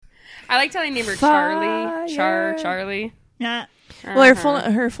I liked how they named her Charlie. Charlie. Yeah. Well,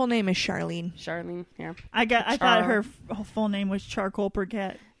 her full name is Charlene. Charlene, yeah. I thought her full name was Charcoal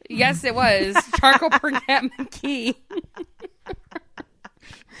Briquette. Yes, it was. Charcoal Briquette McKee.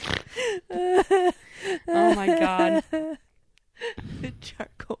 Oh, my God.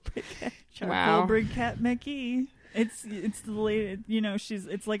 Charcoal Briquette. Charcoal Briquette McKee. It's the lady,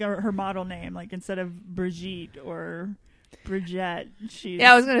 it's like her model name. Like, instead of Brigitte or Bridget,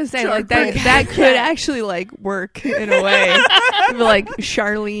 I was gonna say like that could actually like work in a way. Like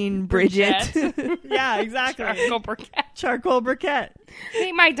Charlene Bridget. Yeah, exactly. Charcoal Briquette.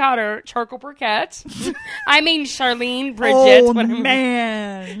 Hey, my daughter, Charcoal Briquette. I mean Charlene Bridget. Oh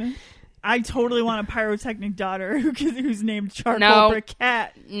man, I totally want a pyrotechnic daughter who's named Charcoal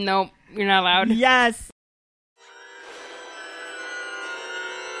Briquette. Nope, you're not allowed. Yes.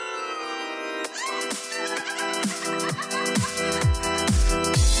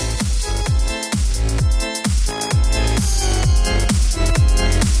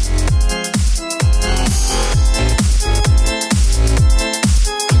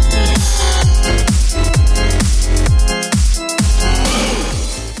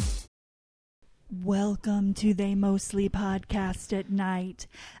 Welcome to They Mostly Podcast at Night,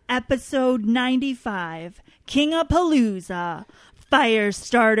 episode 95, King-a-Palooza,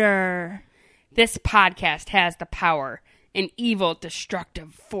 Firestarter. This podcast has the power, an evil,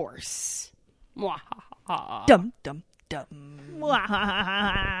 destructive force. Dum, dum, dum.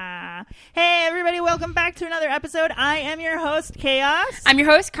 Hey everybody, welcome back to another episode. I am your host, Chaos. I'm your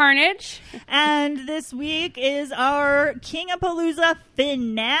host, Carnage. And this week is our King-a-Palooza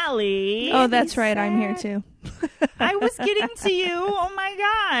finale. Oh, that's right. I'm here too. I was getting to you. Oh my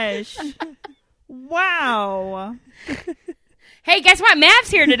gosh. Wow. Hey, guess what? Mav's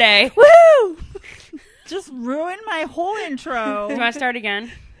here today. Woo! Just ruined my whole intro. Do you want to start again?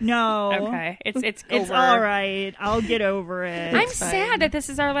 No. Okay. It's over. It's all right. I'll get over it. I'm sad that this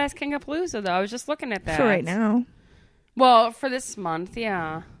is our last King-a-Palooza, though. I was just looking at that. For right now. Well, for this month,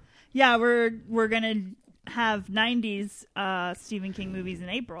 yeah. Yeah, we're going to have 90s Stephen King movies in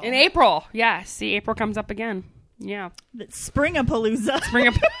April. In April, yes. See, April comes up again. Yeah. Spring-a-Palooza.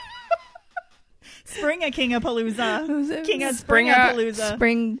 Spring-a-King-a-Palooza. King-a-Spring-a-Palooza.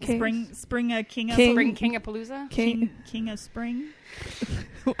 King-a-Palooza? King of Spring.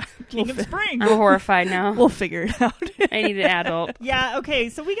 King of Spring. I'm horrified now. We'll figure it out. I need an adult. Yeah, okay,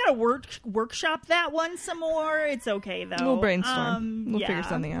 so we gotta workshop that one some more. It's okay, though. We'll brainstorm. We'll figure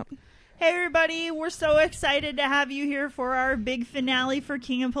something out. Hey, everybody, we're so excited to have you here for our big finale for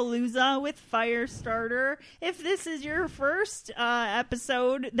King-a-Palooza with Firestarter. If this is your first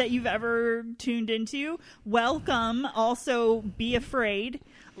episode that you've ever tuned into, welcome. Also, be afraid.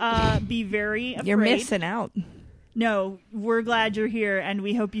 Be very afraid. You're missing out. No, we're glad you're here, and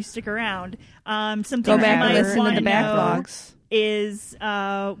we hope you stick around. Something Go back and listen to the backlogs. Is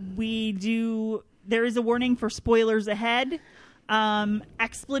there is a warning for spoilers ahead.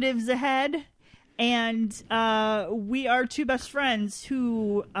 Expletives ahead, and we are two best friends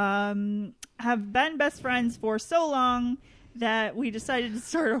who have been best friends for so long that we decided to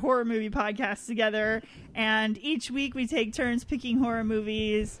start a horror movie podcast together, and each week we take turns picking horror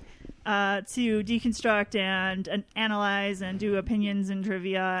movies to deconstruct and analyze and do opinions and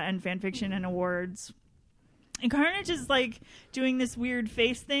trivia and fan fiction and awards. And Carnage is like doing this weird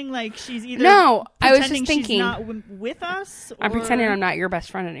face thing, like she's either I was just thinking she's not with us. Or... I'm pretending I'm not your best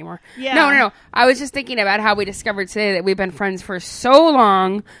friend anymore. Yeah. No. I was just thinking about how we discovered today that we've been friends for so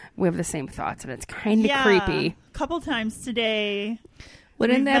long. We have the same thoughts, and it's kind of creepy. A couple times today.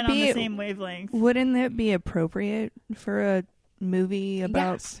 Wouldn't that been be on the same wavelength? Wouldn't that be appropriate for a movie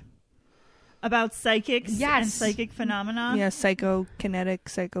about psychics and psychic phenomena? Yeah, psychokinetic,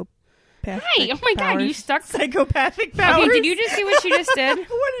 psychopathic. Hey, oh my God, you stuck psychopathic powers. Okay, did you just see what she just did?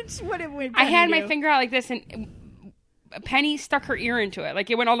 what did Penny I had do? my finger out like this, and Penny stuck her ear into it.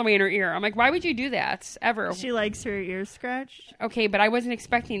 Like, it went all the way in her ear. I'm like, why would you do that, ever? She likes her ears scratched? Okay, but I wasn't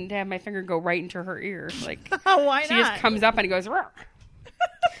expecting to have my finger go right into her ear. Like, why she not? just comes up and it goes, Rawr.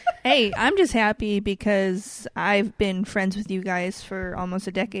 Hey, I'm just happy because I've been friends with you guys for almost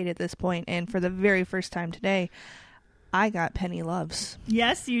a decade at this point, and for the very first time today, I got Penny loves.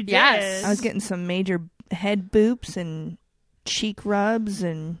 Yes, you did. Yes. I was getting some major head boops and cheek rubs,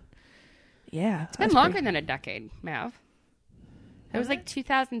 and yeah. It's been longer than a decade, Mav. It was like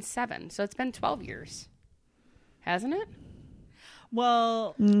 2007, so it's been 12 years. Hasn't it?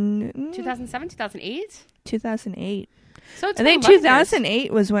 Well, 2007, 2008? 2008. So it's I think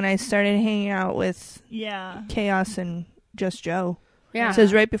 2008 was when I started hanging out with Chaos and Just Joe. Yeah. So it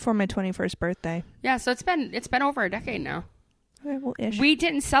was right before my 21st birthday. Yeah, so it's been over a decade now. Okay, well, ish. We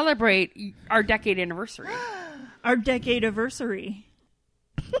didn't celebrate our decade anniversary. Our decade anniversary.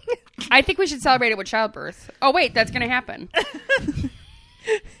 I think we should celebrate it with childbirth. Oh, wait, that's going to happen.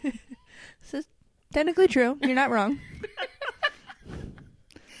 This is technically true. You're not wrong.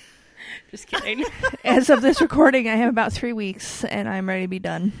 Just kidding. As of this recording, I have about 3 weeks, and I'm ready to be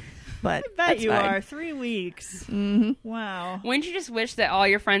done. But I bet that's you fine. are. 3 weeks. Mm-hmm. Wow. Wouldn't you just wish that all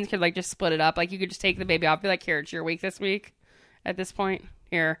your friends could, like, just split it up? Like, you could just take the baby off. Be like, here, it's your week this week at this point.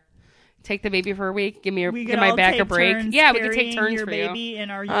 Here. Take the baby for a week. Give my back a break. Yeah, we could take turns your for baby you. in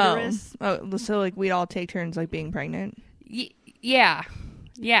our uterus. Oh, so like we'd all take turns like being pregnant. Yeah.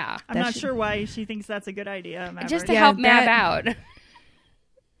 I'm not sure why she thinks that's a good idea. Maverick. Just to help Mav out.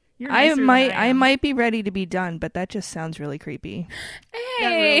 You're I nicer than I am. might be ready to be done, but that just sounds really creepy. Hey.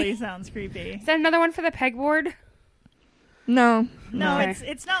 That really sounds creepy. Is that another one for the pegboard? No. No, Okay.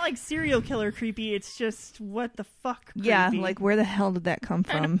 it's not like serial killer creepy. It's just what the fuck creepy. Yeah, like where the hell did that come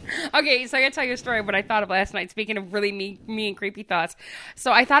from? Okay, so I gotta tell you a story of what I thought of last night. Speaking of really me and creepy thoughts.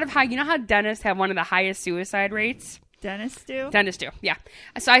 So I thought of how dentists have one of the highest suicide rates? Dentists do? Dentists do, yeah.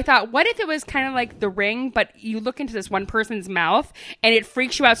 So I thought, what if it was kind of like The Ring, but you look into this one person's mouth and it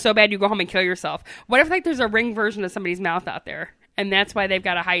freaks you out so bad you go home and kill yourself? What if like there's a Ring version of somebody's mouth out there and that's why they've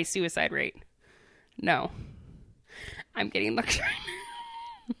got a high suicide rate? No. I'm getting looks right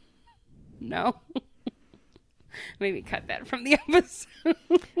now. No. Maybe cut that from the episode.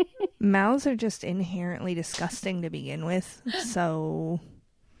 Mouths are just inherently disgusting to begin with, so...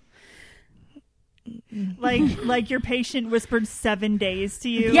 Like your patient whispered 7 days to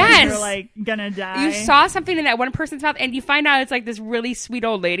you. Yes! And you're like gonna die. You saw something in that one person's mouth and you find out it's like this really sweet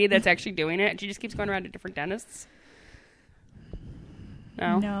old lady that's actually doing it. She just keeps going around to different dentists.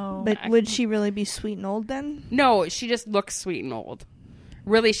 No. But would she really be sweet and old then? No, she just looks sweet and old.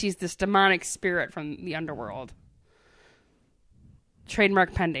 Really, she's this demonic spirit from the underworld.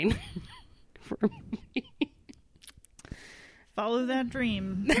 Trademark pending. Follow that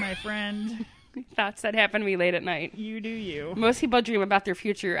dream, my friend. Thoughts that happen to me late at night. You do you. Most people dream about their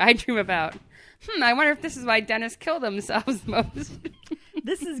future. I dream about, I wonder if this is why dentists kill themselves most.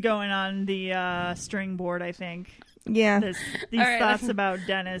 This is going on the string board, I think. Yeah. These All right, thoughts about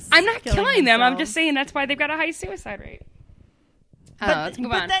dentists. I'm not killing them. I'm themselves. just saying that's why they've got a high suicide rate. Let's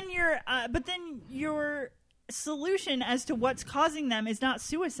move on. But then your solution as to what's causing them is not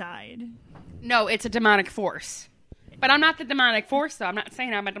suicide. No, it's a demonic force. But I'm not the demonic force, though. I'm not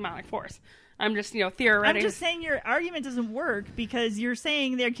saying I'm a demonic force. I'm just, theoretically. I'm just saying your argument doesn't work because you're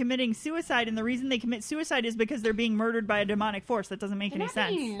saying they're committing suicide, and the reason they commit suicide is because they're being murdered by a demonic force. That doesn't make They're any not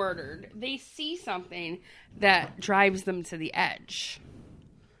sense. being murdered. They see something that drives them to the edge.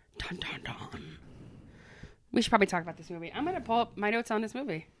 Dun, dun, dun. We should probably talk about this movie. I'm going to pull up my notes on this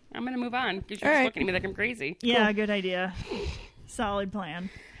movie. I'm going to move on because you're All just right. looking at me like I'm crazy. Yeah, good idea. Solid plan.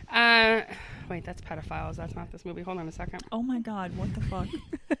 Wait, that's pedophiles. That's not this movie. Hold on a second. Oh my god, what the fuck?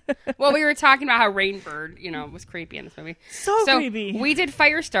 Well, we were talking about how Rainbird, was creepy in this movie. So creepy. We did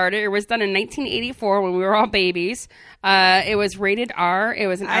Firestarter. It was done in 1984 when we were all babies. It was rated R. It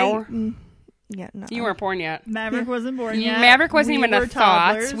was an hour. Yeah, no. You weren't born yet. Maverick wasn't born yet. Maverick wasn't We even a were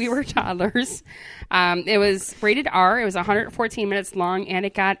thought. toddlers. We were toddlers. It was rated R. It was 114 minutes long, and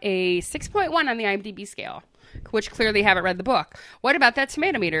it got a 6.1 on the IMDb scale, which clearly haven't read the book. What about that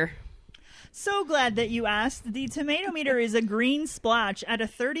tomato meter? So glad that you asked. The tomato meter is a green splotch at a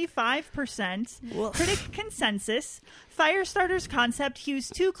 35%. Woof. Critic consensus. Firestarter's concept hews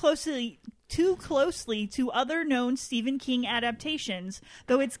too closely to other known Stephen King adaptations,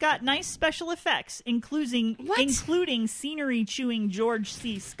 though it's got nice special effects, including scenery chewing George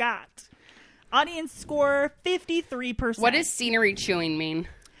C. Scott. Audience score 53%. What does scenery chewing mean?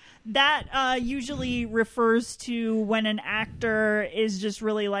 That usually refers to when an actor is just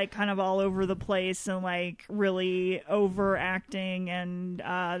really like kind of all over the place and like really overacting and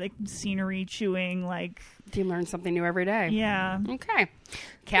the scenery chewing, like, You learn something new every day. yeah. Okay.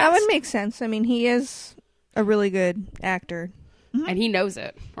 That Cats. would make sense. I mean, he is a really good actor. And he knows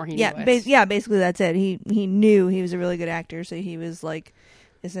it. Or he Yeah, knew it. basically that's it. He knew he was a really good actor, so he was like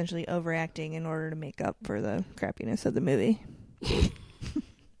essentially overacting in order to make up for the crappiness of the movie.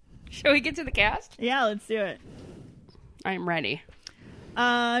 Shall we get to the cast? Yeah, let's do it. I am ready.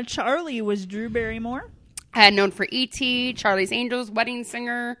 Charlie was Drew Barrymore. Known for E.T., Charlie's Angels, Wedding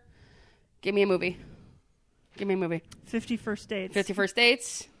Singer. Give me a movie. 50 First Dates. 50 First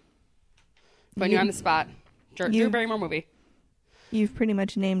Dates. Putting you on the spot. Drew Barrymore movie. You've pretty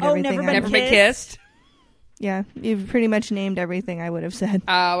much named Oh, everything. Never I Been Never would- Been Kissed. Yeah, you've pretty much named everything I would have said.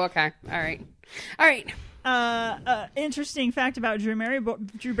 Oh, okay. All right. Interesting fact about Drew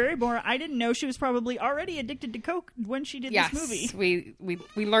Barrymore. I didn't know she was probably already addicted to coke when she did this movie.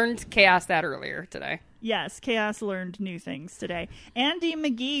 We learned Chaos that earlier today. Yes, Chaos learned new things today. Andy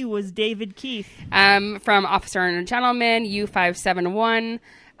McGee was David Keith. From Officer and a Gentleman, U-571,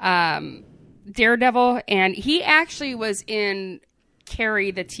 Daredevil, and he actually was in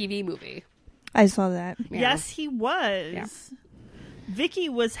Carrie, the TV movie. I saw that. Yeah. Yes, he was. Yeah. Vicky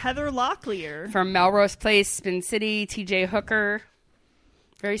was Heather Locklear. From Melrose Place, Spin City, T.J. Hooker.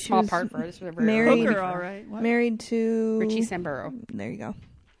 Very small part for her. This was a very married- Hooker, all right. What? Married to Richie Samburo. There you go.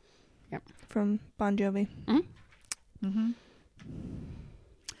 Yep. From Bon Jovi.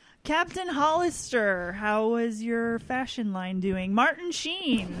 Captain Hollister, how was your fashion line doing? Martin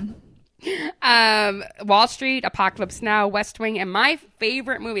Sheen. Wall Street, Apocalypse Now, West Wing, and my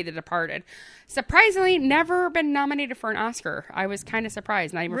favorite movie, The Departed. Surprisingly, never been nominated for an Oscar. I was kind of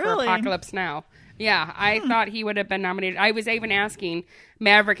surprised, not even Really? for Apocalypse Now. Yeah, I thought he would have been nominated. I was even asking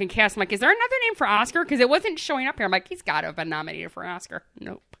Maverick and Cass, I'm like, is there another name for Oscar? Because it wasn't showing up here. I'm like, he's got to have been nominated for an Oscar.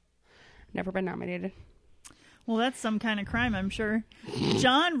 Nope. Never been nominated. Well, that's some kind of crime, I'm sure.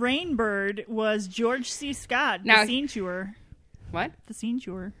 John Rainbird was George C. Scott, Now- the scene chewer. What? The scene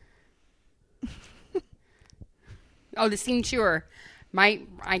chewer. Oh, the scene chewer. I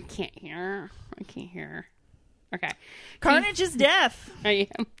can't hear. Okay. Carnage is deaf. I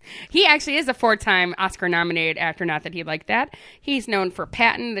am. He actually is a 4-time Oscar-nominated actor, not that he'd like that. He's known for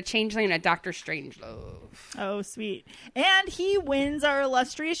Patton, The Changeling, and Doctor Strangelove. Oh, sweet. And he wins our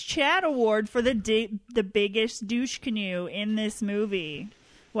illustrious Chad Award for the biggest douche canoe in this movie.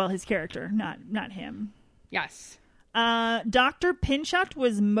 Well, his character, not him. Yes. Dr. Pinchot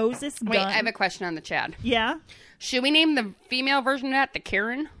was Moses Gunn. Wait, I have a question on the Chad. Yeah? Should we name the female version of that the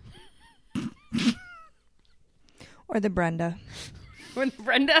Karen? Or the Brenda. With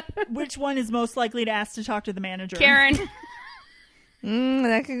Brenda? Which one is most likely to ask to talk to the manager? Karen.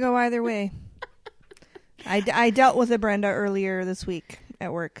 That could go either way. I dealt with a Brenda earlier this week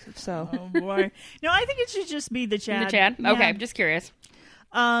at work, so. Oh, boy. No, I think it should just be the Chad. The Chad? Yeah. Okay, I'm just curious.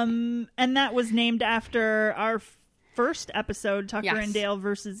 And that was named after our first episode, Tucker Yes. and Dale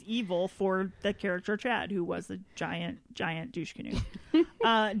versus Evil, for the character Chad, who was the giant douche canoe.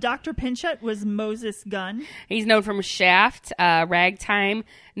 Dr. Pinchot was Moses Gunn. He's known from Shaft, Ragtime,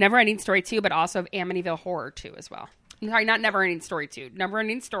 Never Ending Story 2, but also Amityville Horror 2 as well. Sorry, not Never Ending Story 2. Never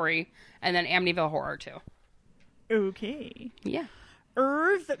Ending Story, and then Amityville Horror 2. Okay. Yeah.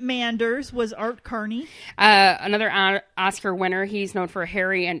 Irv Manders was Art Carney. Another Oscar winner. He's known for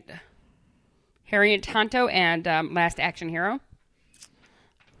Harry and Tonto and Last Action Hero.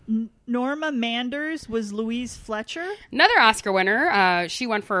 Norma Manders was Louise Fletcher. Another Oscar winner. She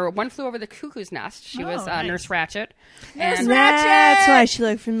won for One Flew Over the Cuckoo's Nest. She was nice. Nurse Ratchet. Nurse And- Ratchet! That's why she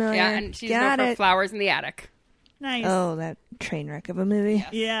looked familiar. Yeah, and she's Got known for it. Flowers in the Attic. Nice. Oh, that train wreck of a movie.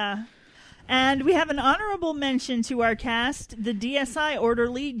 Yeah. And we have an honorable mention to our cast, the DSI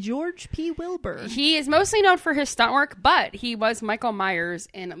orderly, George P. Wilbur. He is mostly known for his stunt work, but he was Michael Myers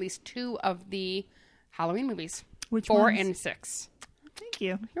in at least 2 of the Halloween movies. Which 4 ones? and 6. Thank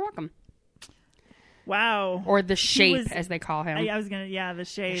you. You're welcome. Wow. Or the Shape, was- as they call him. I was going to, the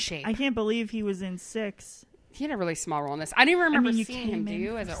shape. Shape. I can't believe he was in 6. He had a really small role in this. I didn't even remember you seeing him. came Do in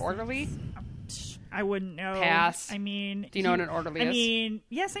you, as an for orderly? I wouldn't know. Pass. I mean, Do you know what an orderly is? I mean,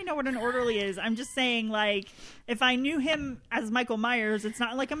 yes, I know what an orderly is. I'm just saying, like, if I knew him as Michael Myers, it's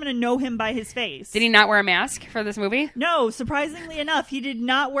not like I'm going to know him by his face. Did he not wear a mask for this movie? No, surprisingly enough, he did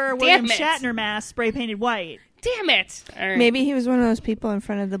not wear a William it. Shatner mask spray painted white. Damn it! All right. Maybe he was one of those people in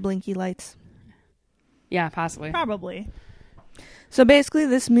front of the blinky lights. Yeah, possibly. Probably. So basically,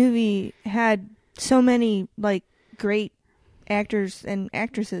 this movie had so many like great actors and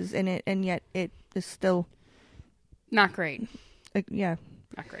actresses in it, and yet it is still, Not great. yeah.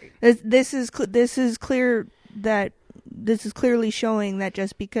 Not great. This is clear that this is clearly showing that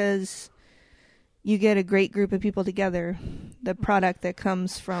just because you get a great group of people together, the product that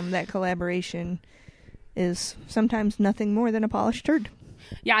comes from that collaboration is sometimes nothing more than a polished turd.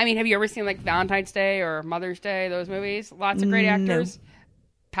 Yeah, I mean, have you ever seen like Valentine's Day or Mother's Day? Those movies, lots of great No. actors.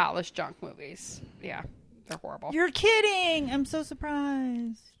 Polished junk movies. Yeah, they're horrible. You're kidding. I'm so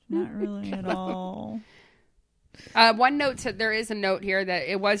surprised. Not really at all. One note: there is a note here that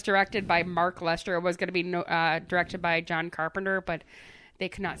it was directed by Mark Lester. It was going to be directed by John Carpenter, but they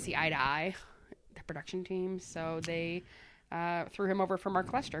could not see eye to eye, the production team, so they threw him over for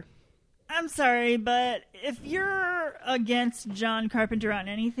Mark Lester. I'm sorry, but if you're against John Carpenter on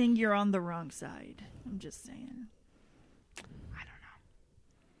anything, you're on the wrong side. I'm just saying. I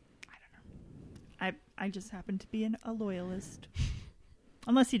don't know. I just happen to be a loyalist.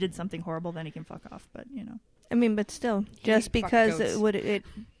 Unless he did something horrible, then he can fuck off. But I mean, but still, just fuck because goats. it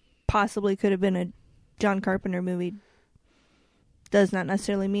possibly could have been a John Carpenter movie does not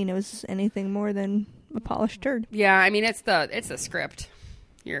necessarily mean it was anything more than a polished turd. Yeah, I mean it's the script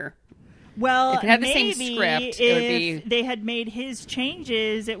here. well, If it had the same maybe script, if it would be- they had made his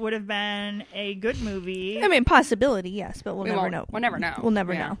changes, it would have been a good movie. I mean, possibility, yes, but we'll never know. We'll never know. We'll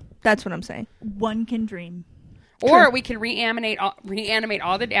never Yeah. know. That's what I'm saying. One can dream. Or True. we can reanimate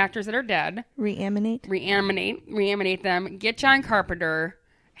all the actors that are dead. Reanimate. Reanimate them. Get John Carpenter.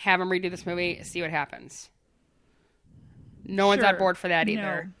 Have him redo this movie. See what happens. No one's on Sure. board for that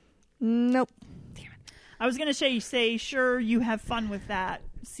either. Nope. I was going to say, sure, you have fun with that.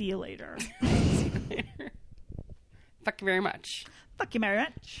 See you later. Fuck you very much. Fuck you very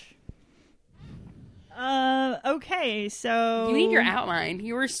much. Okay, so... You need your outline.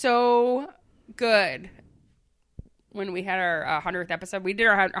 You were so good when we had our 100th episode. We did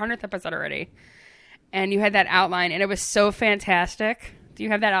our 100th episode already. And you had that outline, and it was so fantastic. Do you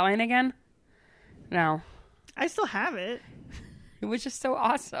have that outline again? No. I still have it. It was just so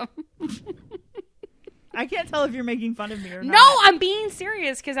awesome. I can't tell if you're making fun of me or not. No, I'm being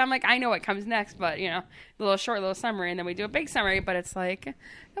serious because I'm like, I know what comes next, but a little short, little summary, and then we do a big summary. But it's like,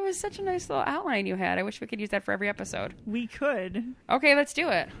 that was such a nice little outline you had. I wish we could use that for every episode. We could. Okay, let's do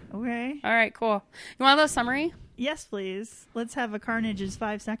it. Okay. All right, cool. You want a little summary? Yes, please. Let's have a Carnage's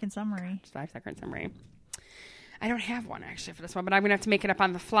 5-second summary. Just 5-second summary. I don't have one actually for this one, but I'm gonna have to make it up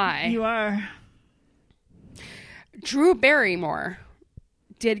on the fly. You are. Drew Barrymore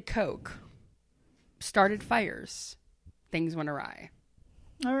did coke, started fires, things went awry.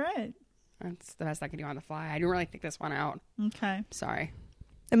 All right. That's the best I can do on the fly. I didn't really think this one out. Okay. Sorry.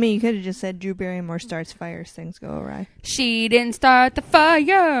 I mean, you could have just said Drew Barrymore starts fires, things go awry. She didn't start the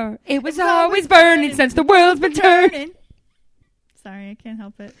fire. It was always burning since the world's been turning. Sorry, I can't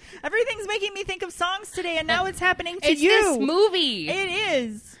help it. Everything's making me think of songs today, and now it's happening to It's you. this movie. It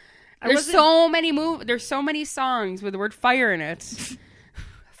is. There's so many songs with the word fire in it.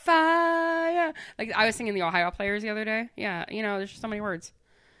 Fire. Like I was singing the Ohio Players the other day. Yeah, there's just so many words.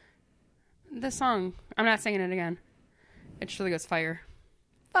 The song. I'm not singing it again. It just really goes fire.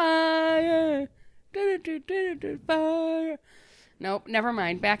 Fire. Do-do-do-do-do-do, fire. Nope, never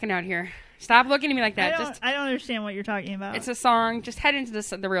mind. Backing out here. Stop looking at me like that. I don't understand what you're talking about. It's a song. Just head into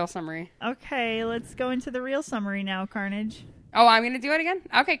the real summary. Okay, let's go into the real summary now, Carnage. Oh, I'm going to do it again?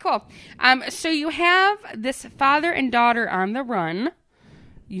 Okay, cool. So you have this father and daughter on the run.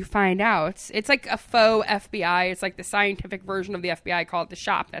 You find out. It's like a faux FBI. It's like the scientific version of the FBI called the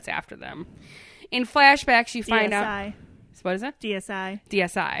shop that's after them. In flashbacks, you find out. DSI. What is it? DSI.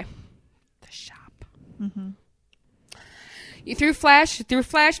 DSI. The shop. Mm-hmm. Through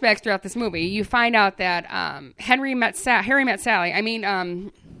flashbacks throughout this movie, you find out that Harry met Sally. I mean,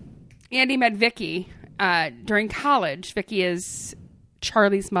 Andy met Vicky during college. Vicky is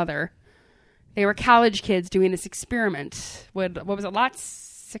Charlie's mother. They were college kids doing this experiment with, what was it, Lot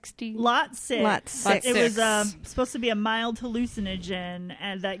 60? Lot 6. Lot 6. It was supposed to be a mild hallucinogen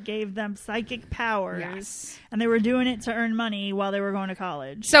and that gave them psychic powers. Yes. And they were doing it to earn money while they were going to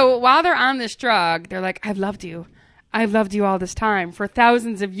college. So while they're on this drug, they're like, I've loved you. I've loved you all this time. For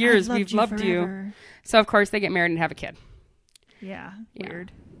thousands of years, we've loved you. forever. So, of course, they get married and have a kid. Yeah, Yeah.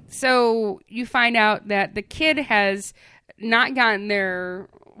 weird. So you find out that the kid has not gotten their...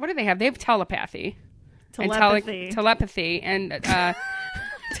 What do they have? They have telepathy. Telepathy. And telepathy and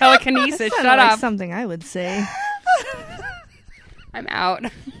telekinesis. Sounded Shut like up. something I would say. I'm out.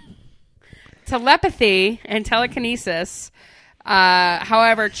 Telepathy and telekinesis.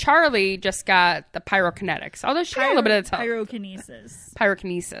 However, Charlie just got the pyrokinetics. Although she got a little bit of pyrokinesis.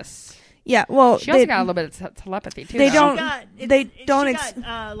 pyrokinesis. Yeah, well, She also got a little bit of telepathy too. they though.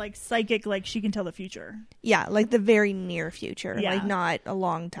 don't- like psychic, like she can tell the future. Yeah, like the very near future, Yeah. like not a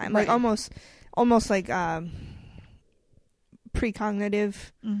long time, Right. like almost like precognitive,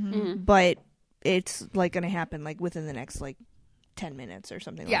 but it's like going to happen like within the next like 10 minutes or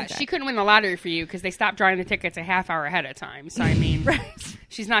something. Yeah, like that. she couldn't win the lottery for you because they stopped drawing the tickets a half hour ahead of time. So I mean,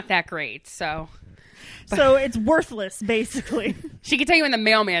 she's not that great. So So it's worthless, basically. she can tell you when the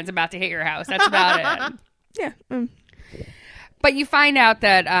mailman's about to hit your house. That's about it. Yeah. But you find out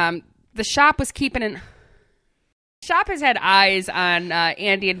that the shop was keeping an... Shop has had eyes on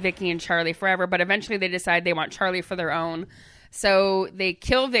Andy and Vicky and Charlie forever, but eventually they decide they want Charlie for their own. So they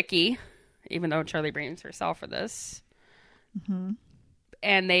kill Vicky, even though Charlie blames herself for this.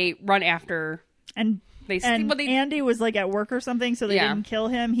 And they run after... And And Andy was like at work or something, so they didn't kill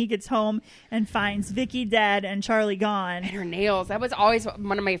him. He gets home and finds Vicky dead and Charlie gone. And her nails. That was always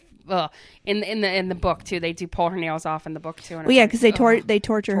one of my in the book too. They do pull her nails off in the book too. Well, yeah, because they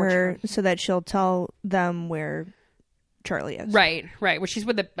torture her so that she'll tell them where Charlie is. Right. Well, she's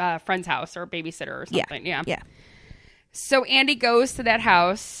with a friend's house or a babysitter or something. Yeah. So Andy goes to that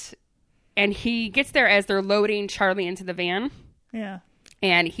house, and he gets there as they're loading Charlie into the van. Yeah.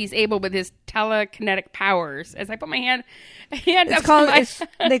 And he's able, with his telekinetic powers, as I put my hand it's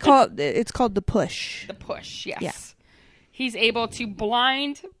called the push. The push, yes. Yeah. He's able to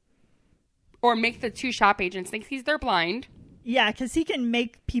blind or make the two shop agents think they're blind. Yeah, because he can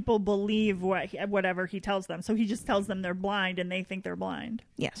make people believe whatever he tells them. So he just tells them they're blind, and they think they're blind.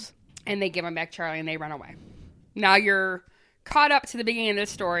 Yes. And they give him back Charlie, and they run away. Now you're caught up to the beginning of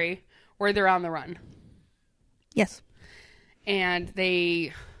this story where they're on the run. Yes. And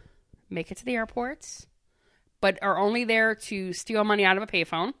they make it to the airports, but are only there to steal money out of a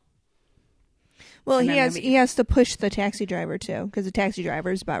payphone. Well, he has to push the taxi driver too, because the taxi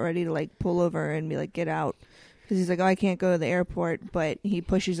driver is about ready to like pull over and be like, "Get out," because he's like, "Oh, I can't go to the airport." But he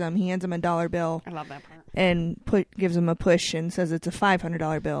pushes him. He hands him a $1 bill. I love that part. And gives him a push and says it's a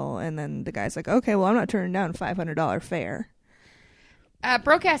 $500 bill. And then the guy's like, "Okay, well, I'm not turning down a $500 fare."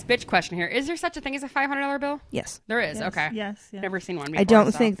 Broke ass bitch question here. Is there such a thing as a $500 bill? Yes, there is. Yes. Okay. Yes. Yeah. Never seen one before. I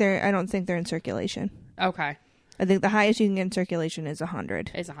don't think they're in circulation. Okay. I think the highest you can get in circulation is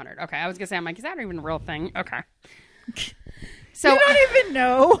 100. Is 100. Okay. I was gonna say, I'm like, is that even a real thing? Okay. So you don't even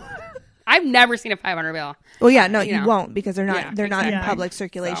know. I've never seen a $500 bill. Well, yeah, no, you won't, because they're not. Yeah, they're not in exactly. public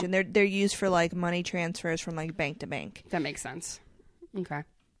circulation. So. They're used for like money transfers from like bank to bank. That makes sense. Okay.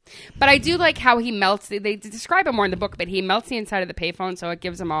 But I do like how he melts. They describe it more in the book, but he melts the inside of the payphone, so it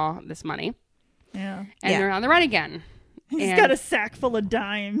gives them all this money. Yeah. And they're on the run again. He's got a sack full of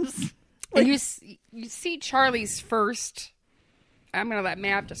dimes. And you see Charlie's first. I'm going to let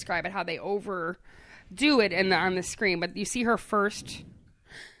Mav describe it, how they overdo it on the screen. But you see her first.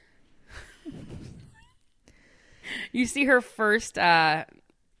 You see her first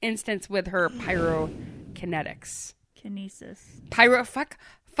instance with her pyrokinetics.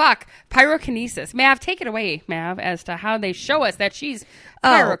 Pyrokinesis. Mav, take it away, Mav, as to how they show us that she's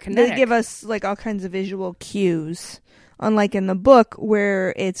pyrokinetic. They give us like all kinds of visual cues, unlike in the book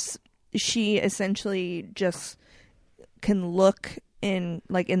where she essentially just can look in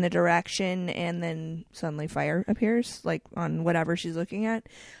the direction and then suddenly fire appears like on whatever she's looking at.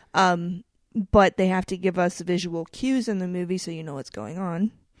 But they have to give us visual cues in the movie so you know what's going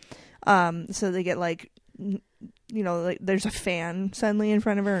on. So they get like there's a fan suddenly in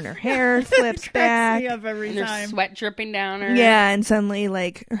front of her and her hair flips back. Me up every and there's time. sweat dripping down her. Yeah, and suddenly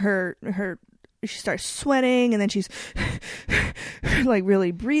like she starts sweating, and then she's like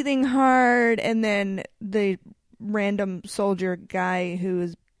really breathing hard, and then the random soldier guy who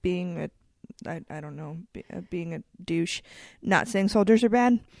is being being a douche, not saying soldiers are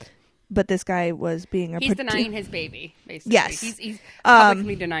bad, but this guy was being he's denying his baby, basically. Yes. He's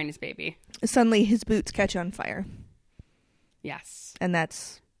publicly denying his baby. Suddenly his boots catch on fire. Yes. And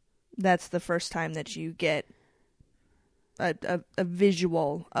that's the first time that you get a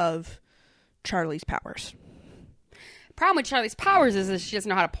visual of Charlie's powers. Problem with Charlie's powers is that she doesn't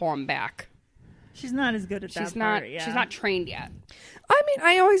know how to pull them back. She's not as good at that part, yeah. She's not trained yet. I mean,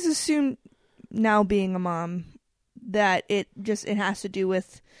 I always assume now being a mom that it has to do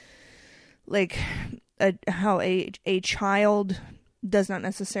with like how a child does not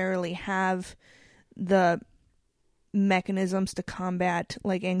necessarily have the mechanisms to combat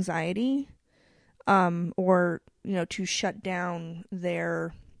like anxiety, or to shut down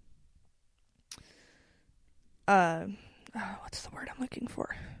their what's the word I'm looking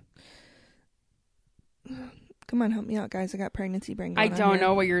for? Come on, help me out, guys. I got pregnancy brain going I on don't here.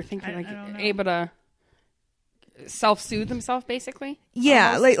 know what you're thinking. Like, able to self-soothe themselves, basically.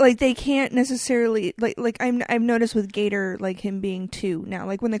 Yeah, almost. like they can't necessarily like I've noticed with Gator, like him being 2 now,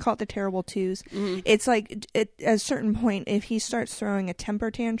 like when they call it the terrible twos, it's like at a certain point, if he starts throwing a temper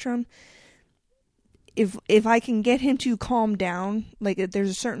tantrum, if I can get him to calm down, like there's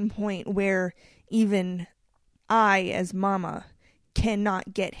a certain point where even I, as mama,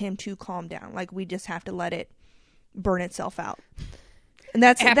 cannot get him to calm down. Like we just have to let it burn itself out. And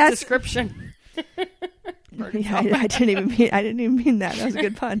that's description. Yeah, I didn't even mean that. That was a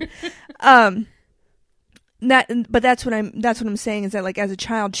good pun. But that's what I'm saying is that like as a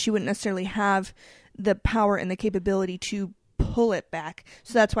child, she wouldn't necessarily have the power and the capability to pull it back.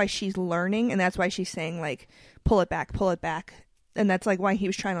 So that's why she's learning, and that's why she's saying like pull it back, and that's like why he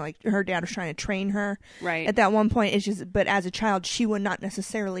was trying to like her dad was trying to train her. Right. At that one point, it's just but as a child, she would not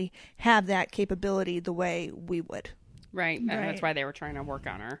necessarily have that capability the way we would. Right. And that's why they were trying to work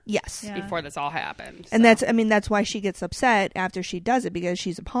on her. Yes. Yeah. Before this all happened. And so. that's why she gets upset after she does it, because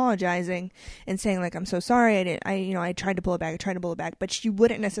she's apologizing and saying like, I'm so sorry. I tried to pull it back, but she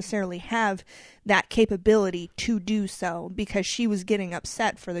wouldn't necessarily have that capability to do so because she was getting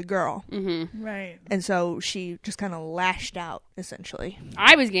upset for the girl. Mm-hmm. Right. And so she just kind of lashed out essentially.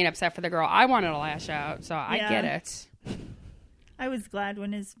 I was getting upset for the girl. I wanted to lash out, so I get it. I was glad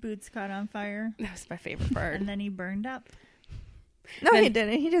when his boots caught on fire. That was my favorite part. And then he burned up. No, Then- he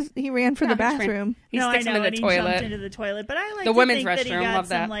didn't. He ran for the bathroom. He no, sticks I know, him in and the he jumped toilet. into the toilet. But I like The to women's think that he restroom, got love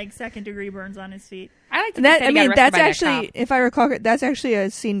some that. like second-degree burns on his feet. I like to think that he got arrested That's by that actually, cop. if I recall, that's actually a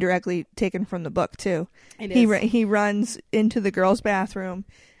scene directly taken from the book too. It He is. he runs into the girls' bathroom,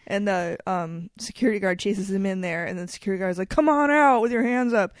 and the security guard chases him in there, and the security guard's like, "Come on out with your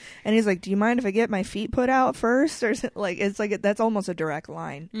hands up," and he's like, "Do you mind if I get my feet put out first?" Or something. Like it's like that's almost a direct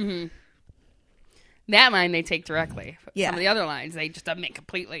line. Mm-hmm. That line they take directly. Yeah. Some of the other lines they just omit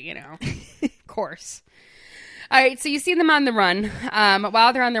completely, of course. All right, so you see them on the run.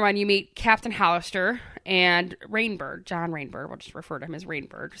 While they're on the run, you meet Captain Hollister and Rainbird, John Rainbird. We'll just refer to him as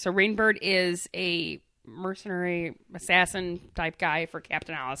Rainbird. So Rainbird is a mercenary assassin type guy for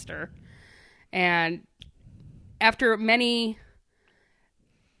Captain Hollister. And after many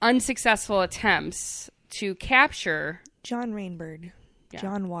unsuccessful attempts to capture John Rainbird, Yeah.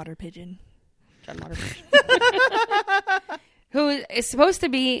 John Water Pigeon. John Waterfish, who is supposed to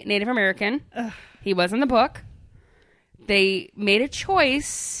be Native American. He was in the book. They made a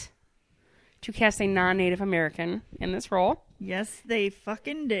choice to cast a non-Native American in this role. Yes, they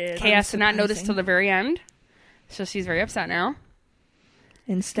fucking did. Chaos did not notice Unsurprising. till the very end, so she's very upset now.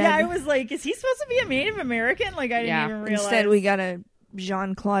 Instead, Yeah, I was like, is he supposed to be a Native American? Like, I didn't Yeah. even realize. instead we got a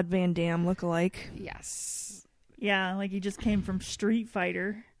Jean-Claude Van Damme lookalike. Yes. Yeah, like he just came from Street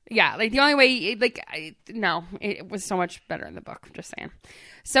Fighter. Yeah, like the only way, no, it was so much better in the book. Just saying.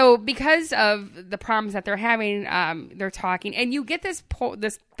 So because of the problems that they're having, they're talking, and you get this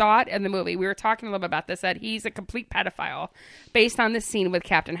this thought in the movie. We were talking a little bit about this, that he's a complete pedophile based on this scene with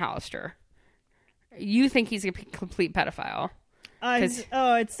Captain Hollister. You think he's a complete pedophile. 'Cause-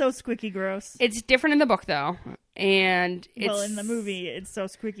 It's so squeaky gross. It's different in the book though, and it's Well, in the movie, it's so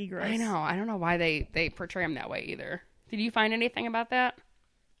squeaky gross. I know. I don't know why they portray him that way either. Did you find anything about that?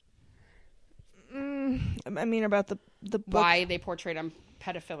 I mean, about the book. Why they portrayed him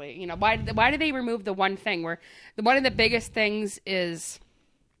pedophilia? Why did they remove the one thing where one of the biggest things is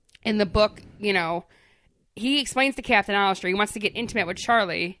in the book? He explains to Captain Hollister he wants to get intimate with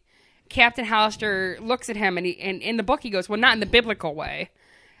Charlie. Captain Hollister looks at him and in the book he goes, well, not in the biblical way.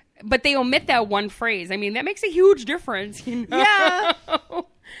 But they omit that one phrase. I mean, that makes a huge difference, Yeah.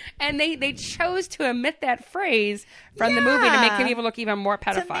 And they chose to omit that phrase from the movie to make him Yeah. even look even more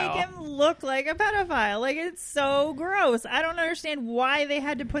pedophile. To make him look like a pedophile. Like, it's so gross. I don't understand why they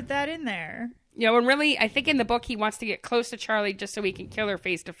had to put that in there. And really, I think in the book he wants to get close to Charlie just so he can kill her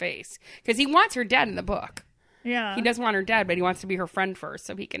face to face. Because he wants her dead in the book. Yeah. He doesn't want her dead, but he wants to be her friend first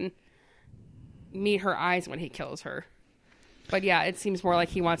so he can meet her eyes when he kills her. But yeah, it seems more like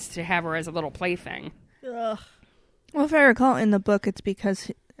he wants to have her as a little plaything. Ugh. Well, if I recall, in the book, it's because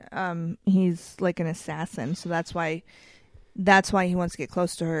he's like an assassin, so that's why he wants to get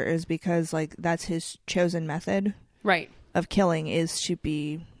close to her, is because like that's his chosen method Right. of killing, is to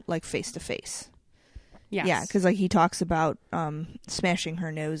be like face to face. Yes. Yeah, because like he talks about smashing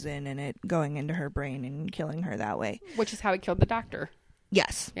her nose in and it going into her brain and killing her that way. Which is how he killed the doctor.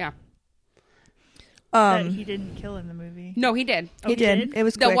 Yes, Yeah. That he didn't kill in the movie. No, he did. he did. It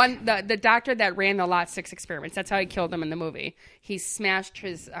was quick. The doctor that ran the Lot 6 experiments. That's how he killed him in the movie. He smashed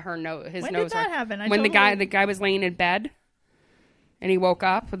his When nose. did that happen? When the guy was laying in bed, and he woke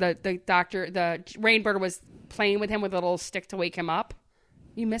up. The Rainbird was playing with him with a little stick to wake him up.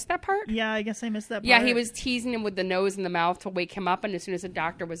 You missed that part? Yeah, I guess I missed that part. Yeah, he was teasing him with the nose and the mouth to wake him up, and as soon as the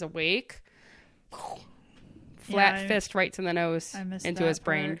doctor was awake, flat fist right to the nose I missed into that his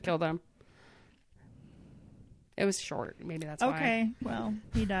brain, part. killed him. It was short. Maybe that's why. Okay, well,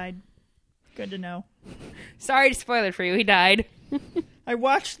 he died. Good to know. Sorry to spoil it for you. He died. I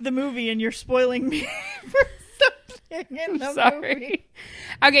watched the movie and you're spoiling me for something in the movie. Sorry.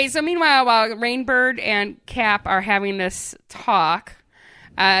 Okay, so meanwhile, while Rainbird and Cap are having this talk,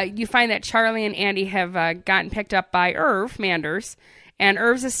 you find that Charlie and Andy have gotten picked up by Irv Manders. And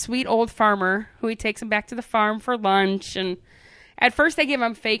Irv's a sweet old farmer who he takes him back to the farm for lunch. And at first they give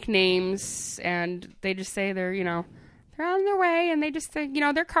him fake names and they just say they're on their way. And they just say,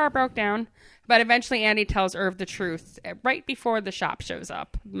 their car broke down. But eventually Andy tells Irv the truth right before the shop shows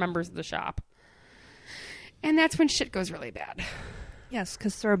up, members of the shop. And that's when shit goes really bad. Yes,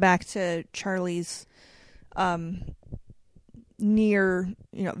 because throwback to Charlie's very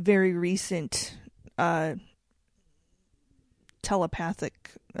recent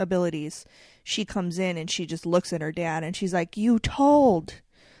telepathic abilities. She comes in and she just looks at her dad and she's like, "You told."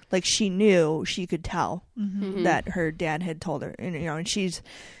 Like, she knew, she could tell that her dad had told her. And she's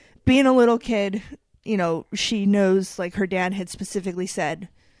being a little kid, she knows, like, her dad had specifically said,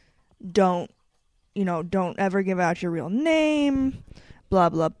 don't ever give out your real name, blah,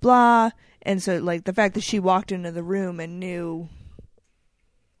 blah, blah. And so, like, the fact that she walked into the room and knew,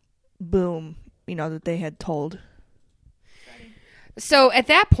 boom, that they had told. So at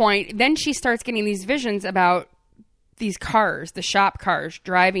that point, then she starts getting these visions about these cars, the shop cars,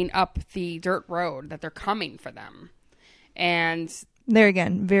 driving up the dirt road, that they're coming for them. And there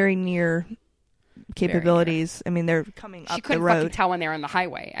again, very near capabilities. I mean, they're coming up the road. She couldn't fucking tell when they were on the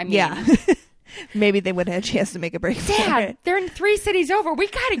highway. I mean, yeah. Maybe they would have had a chance to make a break for Dad, it. they're in 3 cities over. We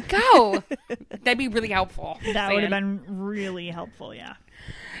gotta go. That'd be really helpful. That would have been really helpful, yeah.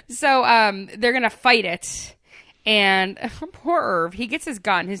 So they're gonna fight it. And poor Irv, he gets his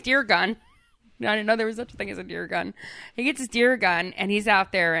gun, his deer gun. I didn't know there was such a thing as a deer gun. He gets his deer gun, and he's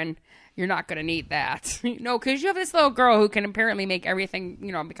out there, and you're not going to need that. No, because you have this little girl who can apparently make everything,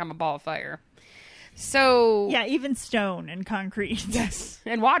 become a ball of fire. So... Yeah, even stone and concrete. Yes.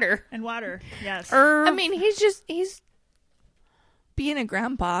 And water. And water, yes. I mean, he's being a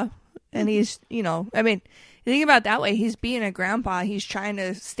grandpa, and he's, think about it that way. He's being a grandpa. He's trying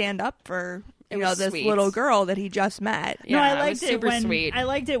to stand up for... this sweet. Little girl that he just met. Yeah, no, I liked it was super sweet. I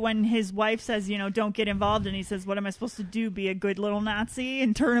liked it when his wife says, don't get involved, and he says, "What am I supposed to do? Be a good little Nazi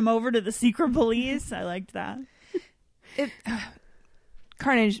and turn him over to the secret police?" I liked that.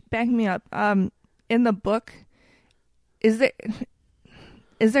 Carnage, back me up. In the book, is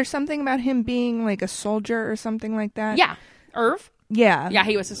there something about him being like a soldier or something like that? Yeah, Irv. Yeah, yeah,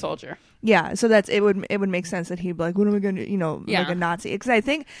 he was a soldier. Yeah, so it would make sense that he'd be like, what am I going to, like a Nazi? Because I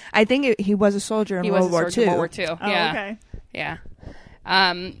think he was a soldier in World War II. World War II. Oh, yeah. okay. Yeah.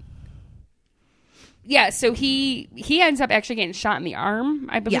 Yeah, so he ends up actually getting shot in the arm,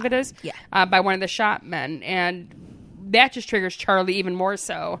 I believe it is. Yeah. By one of the shop men. And that just triggers Charlie even more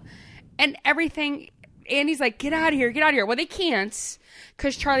so. And everything, Andy's like, get out of here, get out of here. Well, they can't,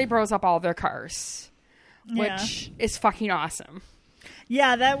 because Charlie blows up all their cars, which is fucking awesome.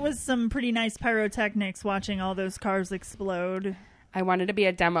 Yeah, that was some pretty nice pyrotechnics, watching all those cars explode. I wanted to be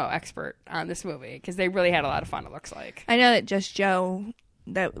a demo expert on this movie because they really had a lot of fun, it looks like. I know that Just Joe,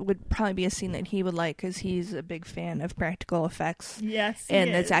 that would probably be a scene that he would like because he's a big fan of practical effects. Yes, and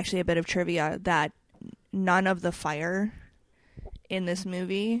it's actually a bit of trivia that none of the fire in this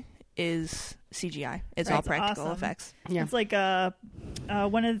movie is CGI. It's all practical effects. Yeah. It's like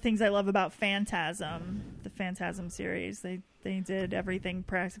one of the things I love about Phantasm, the Phantasm series. They did everything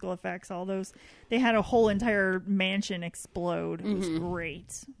practical effects. All those, they had a whole entire mansion explode. It was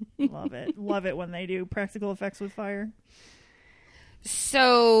great. Love it. Love it when they do practical effects with fire.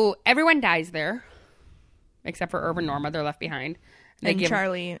 So everyone dies there, except for Irv and Norma. They're left behind.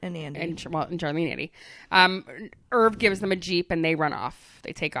 Charlie and Andy. And Charlie and Andy. Irv gives them a Jeep, and they run off.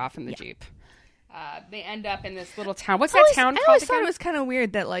 They take off in the Jeep. They end up in this little town. What's that town called? I always thought it was kind of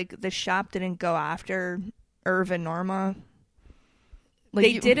weird that like the shop didn't go after Irv and Norma. Like,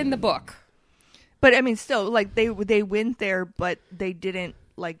 they did in the book. But I mean, still, like they went there, but they didn't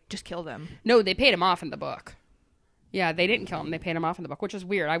like just kill them. No, they paid him off in the book. Yeah, they didn't kill him. They paid him off in the book, which is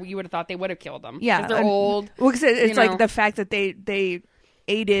weird. You would have thought they would have killed them. Yeah, 'cause they're old. Well, because it's like the fact that they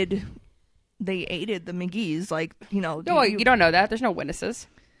aided the McGee's, like No, you don't know that. There's no witnesses.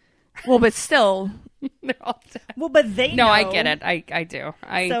 Well, but still, they're all dead. Well, but they know. I get it. I do.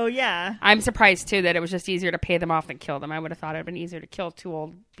 So yeah, I'm surprised too that it was just easier to pay them off than kill them. I would have thought it'd been easier to kill 2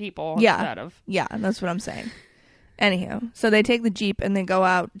 old people instead of. Yeah, that's what I'm saying. Anyhow, so they take the Jeep and they go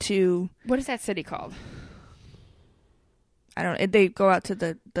out to, what is that city called? I don't know. They go out to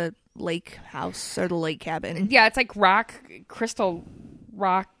the lake house or the lake cabin. Yeah, it's like Crystal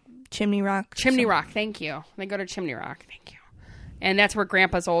Rock. Chimney Rock. Chimney Rock, thank you. They go to Chimney Rock, thank you. And that's where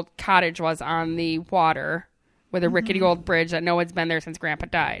Grandpa's old cottage was on the water with a rickety old bridge that no one's been there since Grandpa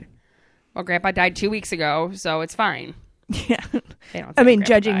died. Well, Grandpa died 2 weeks ago, so it's fine. Yeah. They don't I mean, Grandpa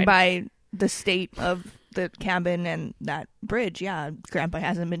judging died. by the state of the cabin and that bridge, yeah, Grandpa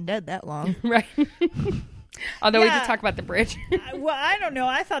hasn't been dead that long. Right. Although we did talk about the bridge. Well, I don't know.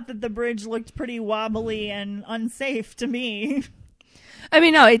 I thought that the bridge looked pretty wobbly and unsafe to me. I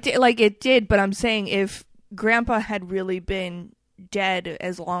mean, no, it did, but I'm saying if Grandpa had really been dead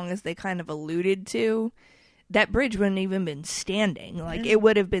as long as they kind of alluded to, that bridge wouldn't even been standing. Like, it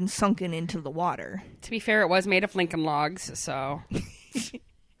would have been sunken into the water. To be fair, it was made of Lincoln logs, so just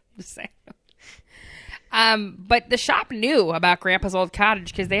saying. But the shop knew about Grandpa's old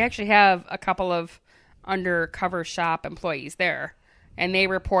cottage because they actually have a couple of undercover shop employees there. And they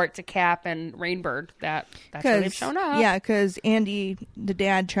report to Cap and Rainbird that's where they've shown up. Yeah, because Andy, the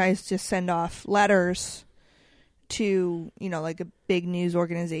dad, tries to send off letters to, like, a big news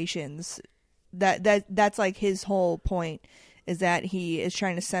organizations. That's like his whole point, is that he is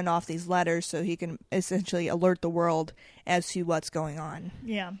trying to send off these letters so he can essentially alert the world as to what's going on.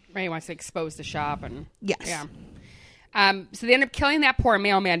 Yeah. Right, he wants to expose the shop. And Yes. Yeah. So they end up killing that poor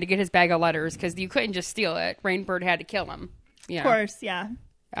mailman to get his bag of letters because you couldn't just steal it. Rainbird had to kill him. Of course, yeah.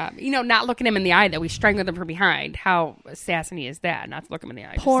 Not looking him in the eye, though. We strangled him from behind. How assassiny is that? Not to look him in the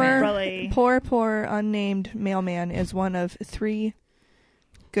eye. Poor unnamed mailman is one of 3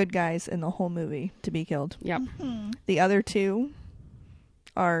 good guys in the whole movie to be killed. Yep. Mm-hmm. The other 2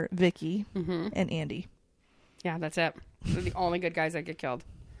 are Vicky and Andy. Yeah, that's it. They're the only good guys that get killed,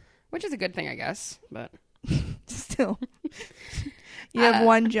 which is a good thing, I guess. But still, you have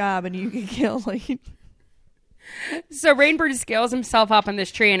one job and you get killed. Like, so Rainbird scales himself up on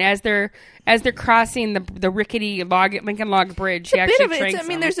this tree, and as they're crossing the rickety Lincoln log bridge, he actually tranks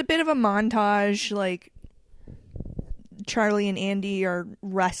them. there's a bit of a montage, like Charlie and Andy are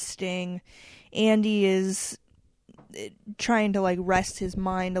resting. Andy is trying to, like, rest his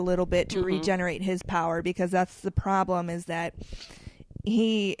mind a little bit to regenerate his power, because that's the problem, is that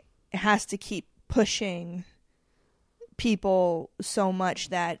he has to keep pushing people so much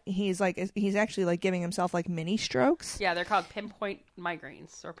that he's actually like giving himself like mini strokes. Yeah, they're called pinpoint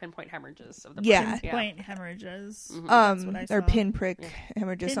migraines or pinpoint hemorrhages of the Yeah. brain. Pinpoint hemorrhages. Or pinprick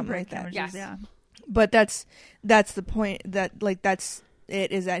hemorrhages, something like that. Hemorrhages, yeah. But that's the point, that like that's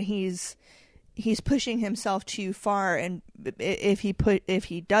it, is that he's pushing himself too far, and if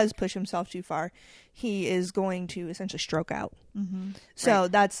he does push himself too far, he is going to essentially stroke out. So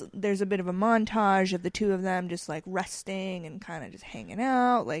there's a bit of a montage of the 2 of them just like resting and kind of just hanging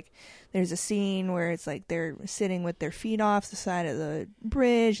out. Like, there's a scene where it's like they're sitting with their feet off the side of the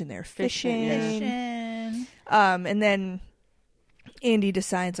bridge and they're fishing. And then Andy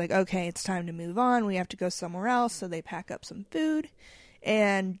decides, like, okay, it's time to move on. We have to go somewhere else. So they pack up some food.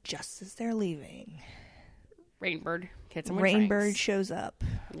 And just as they're leaving, Rainbird hits him with Rainbird tranks. shows up.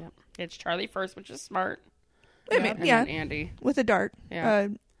 Yep. It's Charlie first, which is smart. And then Andy. with a dart. Yeah.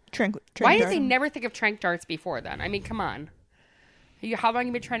 Trank Why dart. did they never think of trank darts before then? I mean, come on. How long have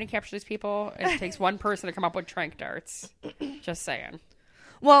you been trying to capture these people? It takes one person to come up with trank darts. Just saying.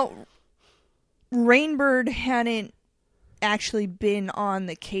 Well, Rainbird hadn't actually been on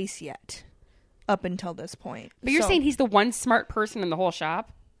the case yet up until this point. But you're saying he's the one smart person in the whole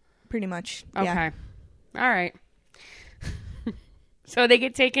shop? Pretty much. Okay. Yeah. All right. So they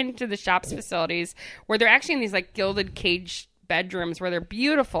get taken to the shop's facilities, where they're actually in these like gilded cage bedrooms where they're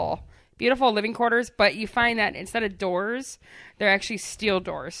beautiful living quarters, but you find that instead of doors, they're actually steel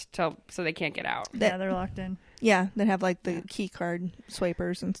doors so they can't get out. Yeah, they're locked in. Yeah, that have like the key card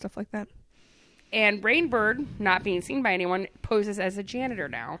swipers and stuff like that. And Rainbird, not being seen by anyone, poses as a janitor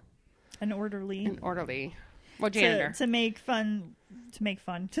now. An orderly. Well, janitor. To make friends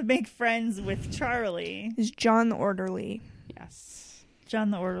with Charlie. Is John the orderly. Yes.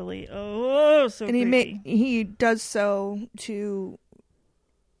 John the orderly. Oh, so and creepy. he does so to...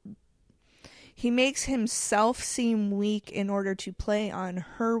 He makes himself seem weak in order to play on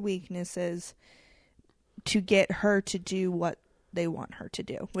her weaknesses to get her to do what they want her to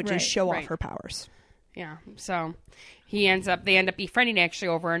do, which is show off her powers. Yeah. So they end up befriending actually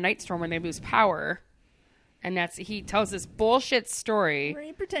over a night storm when they lose power. And he tells this bullshit story. Where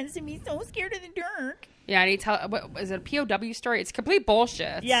he pretends to be so scared of the dark. Yeah, and what is it, a POW story? It's complete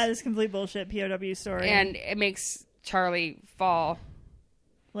bullshit. Yeah, this complete bullshit POW story. And it makes Charlie fall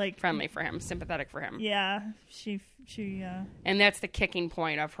like friendly for him, sympathetic for him. Yeah, she and that's the kicking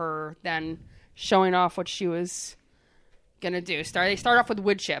point of her then showing off what she was gonna do. They start off with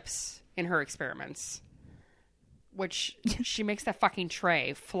wood chips in her experiments, which she makes that fucking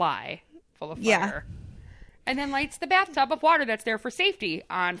tray fly full of fire. And then lights the bathtub of water that's there for safety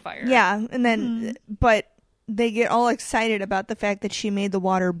on fire. Yeah, and then, but they get all excited about the fact that she made the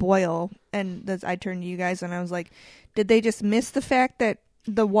water boil. And I turned to you guys and I was like, did they just miss the fact that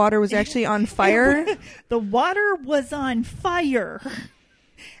the water was actually on fire? The water was on fire.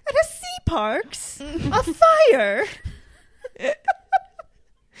 At a sea parks. A fire.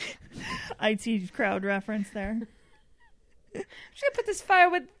 IT crowd reference there. Should I put this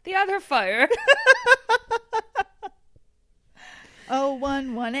fire with the other fire?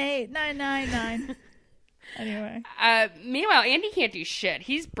 0118999. Anyway. Meanwhile, Andy can't do shit.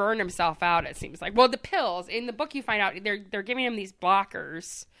 He's burned himself out, it seems like. Well, the pills. In the book, you find out they're giving him these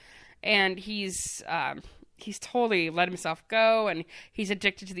blockers, and he's totally let himself go, and he's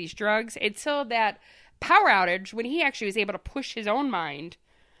addicted to these drugs. Until that power outage, when he actually was able to push his own mind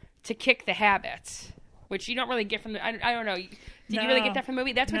to kick the habit, which you don't really get from the... I don't know. Did you really get that from the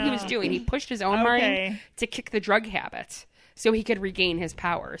movie? That's what he was doing. He pushed his own mind to kick the drug habit so he could regain his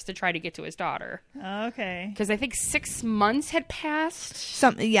powers to try to get to his daughter. Okay. Because I think 6 months had passed.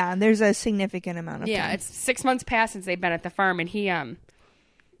 Yeah, there's a significant amount of time. Yeah, it's 6 months passed since they've been at the farm, and he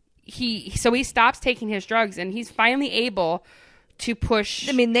stops taking his drugs, and he's finally able to push...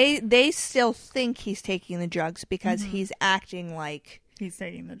 I mean, they still think he's taking the drugs because he's acting like... He's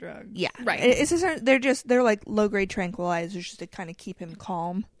taking the drug. Yeah. Right. It's just, they're like low-grade tranquilizers just to kind of keep him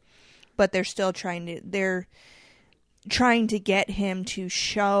calm. But they're still trying to get him to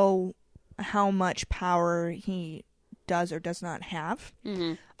show how much power he does or does not have.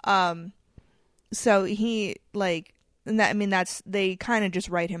 Mm-hmm. So he, like... they kind of just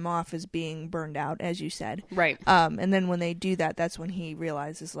write him off as being burned out, as you said. Right. And then when they do that, that's when he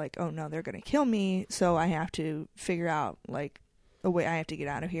realizes, like, oh no, they're going to kill me. So I have to figure out, like, a way. I have to get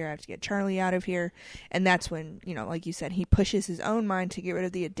out of here. I have to get Charlie out of here. And that's when, like you said, he pushes his own mind to get rid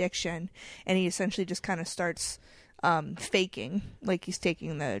of the addiction. And he essentially just kind of starts faking, like he's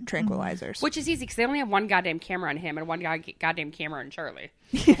taking the tranquilizers. Which is easy because they only have one goddamn camera on him and one goddamn camera on Charlie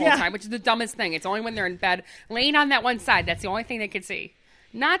the whole time, which is the dumbest thing. It's only when they're in bed laying on that one side. That's the only thing they could see.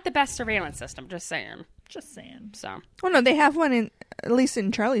 Not the best surveillance system, just saying. So. Well, no, they have one at least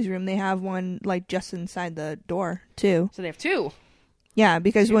in Charlie's room, they have one like just inside the door too. So they have two. Yeah,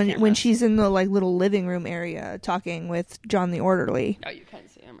 because when cameras. she's in the like little living room area talking with John the orderly, oh, you can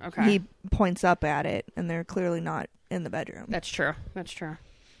see him. Okay, he points up at it, and they're clearly not in the bedroom. That's true.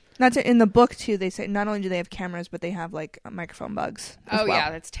 Not in the book too. They say not only do they have cameras, but they have like microphone bugs. As well. Yeah,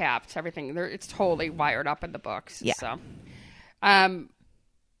 that's tapped. Everything. It's totally wired up in the books. Yeah.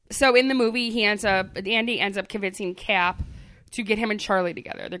 So in the movie, Andy ends up convincing Cap to get him and Charlie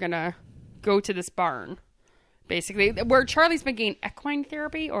together. They're gonna go to this barn. Basically, where Charlie's been getting equine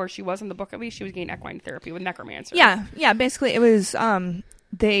therapy, or she was in the book at least, she was getting equine therapy with necromancer. Yeah. Basically, it was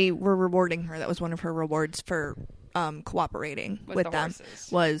they were rewarding her. That was one of her rewards for cooperating with the them. Horses.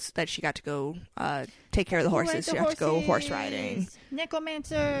 Was that she got to go take care of the horses. She got to go horse riding.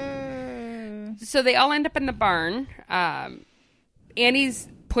 Necromancer. So they all end up in the barn. Andy's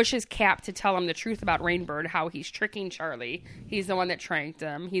pushes Cap to tell him the truth about Rainbird, how he's tricking Charlie. He's the one that tranked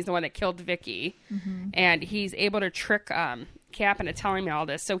him. He's the one that killed Vicky. Mm-hmm. And he's able to trick Cap into telling me all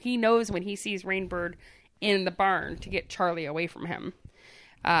this. So he knows when he sees Rainbird in the barn to get Charlie away from him.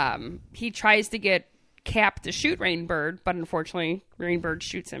 He tries to get Cap to shoot Rainbird, but unfortunately, Rainbird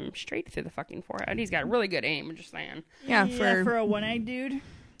shoots him straight through the fucking forehead. He's got really good aim, I'm just saying. Yeah, for a one-eyed dude.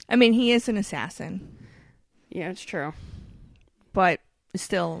 I mean, he is an assassin. Yeah, it's true. But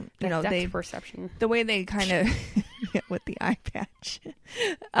still, they perception. The way they kind of with the eye patch.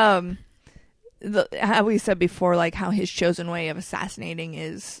 How we said before, like how his chosen way of assassinating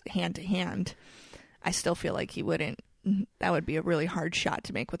is hand to hand. I still feel like he wouldn't. That would be a really hard shot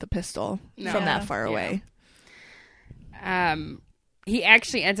to make with a pistol from that far away. He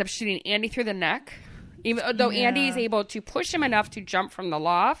actually ends up shooting Andy through the neck, even though Andy is able to push him enough to jump from the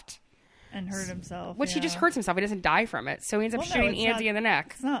loft. And hurt himself. Which he just hurts himself. He doesn't die from it. So he ends up shooting Andy in the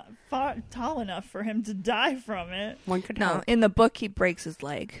neck. It's not tall enough for him to die from it. One could hope. In the book, he breaks his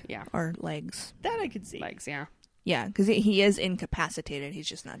leg. Yeah. Or legs. That I could see. Legs, yeah. Yeah, because he is incapacitated. He's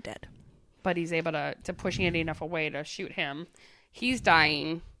just not dead. But he's able to push Andy enough away to shoot him. He's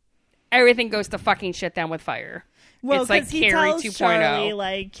dying. Everything goes to fucking shit down with fire. Well, it's like he Carrie tells 2.0. Charlie,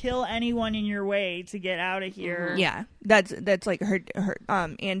 like, kill anyone in your way to get out of here. Mm-hmm. Yeah, that's like her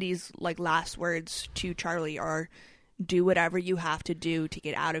Andy's like last words to Charlie are, "Do whatever you have to do to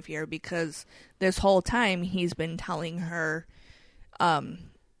get out of here," because this whole time he's been telling her,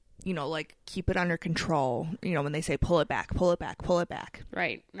 like keep it under control. When they say pull it back, pull it back, pull it back.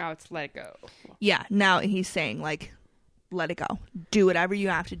 Right now it's let it go. Yeah, now he's saying like, let it go. Do whatever you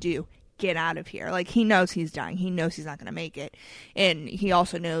have to do. Get out of here. Like, he knows he's dying. He knows he's not going to make it. And he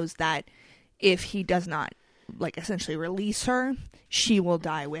also knows that if he does not, like, essentially release her, she will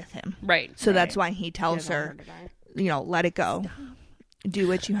die with him. Right. So that's why he tells her, let it go. Stop. Do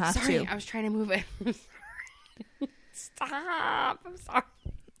what you have to. I was trying to move it. Stop. I'm sorry.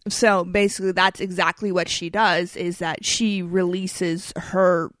 So basically that's exactly what she does, is that she releases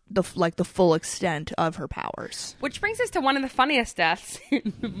the full extent of her powers. Which brings us to one of the funniest deaths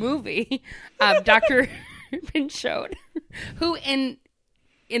in the movie. Dr. Pinchot, who in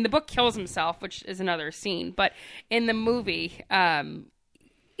in the book kills himself, which is another scene. But in the movie,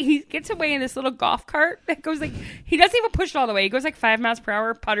 he gets away in this little golf cart that goes like, he doesn't even push it all the way. He goes like 5 miles per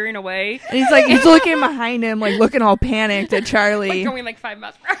hour, puttering away. And he's looking behind him, like looking all panicked at Charlie. Like going like 5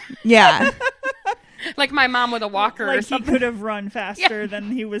 miles per hour. Yeah. Like my mom with a walker or Like he something. could have run faster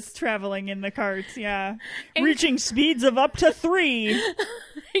than he was traveling in the carts. Yeah, reaching speeds of up to 3.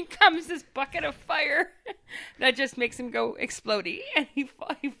 He comes this bucket of fire that just makes him go explodey, and he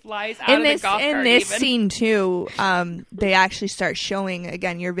flies out of the golf cart. In this even. scene too, they actually start showing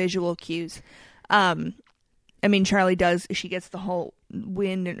again your visual cues. I mean, Charlie does. She gets the whole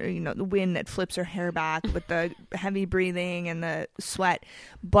wind, the wind that flips her hair back with the heavy breathing and the sweat.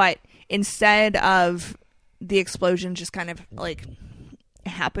 But instead of the explosion just kind of like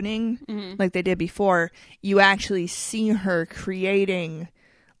happening like they did before, you actually see her creating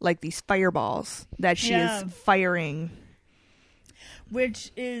like these fireballs that she is firing.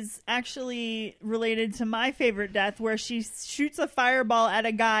 Which is actually related to my favorite death, where she shoots a fireball at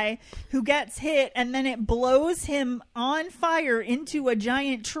a guy who gets hit, and then it blows him on fire into a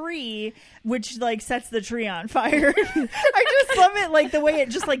giant tree, which like sets the tree on fire. I just love it, like the way it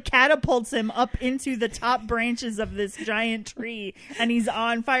just like catapults him up into the top branches of this giant tree, and he's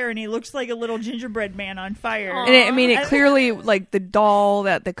on fire, and he looks like a little gingerbread man on fire. And it clearly, like the doll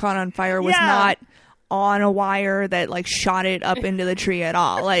that they caught on fire was not on a wire that like shot it up into the tree at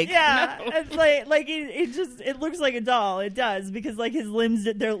all. Like it's like it looks like a doll. It does, because like his limbs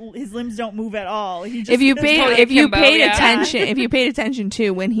don't move at all. He just if you paid Kimbo, attention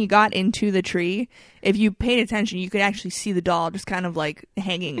to when he got into the tree, if you paid attention, you could actually see the doll just kind of like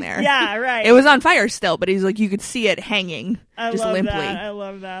hanging there. Yeah, right. It was on fire still, but he's like, you could see it hanging just limply. I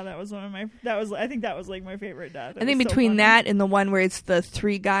love that. That was I think that was like my favorite death. I think between that and the one where it's the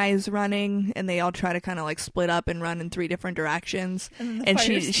 3 guys running and they all try to kind of like split up and run in 3 different directions, and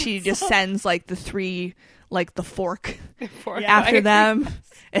she just sends like the 3 like the fork after them,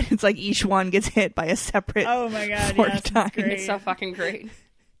 and it's like each one gets hit by a separate fork time. It's so fucking great.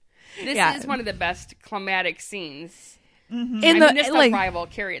 This is one of the best climatic scenes. Mm-hmm. This does rival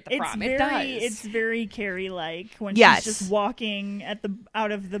Carrie at the prom. It does. It's very Carrie-like when she's just walking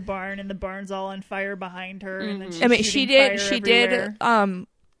out of the barn, and the barn's all on fire behind her. And then she did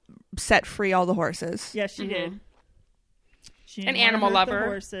set free all the horses. Yes, she did. She An animal lover.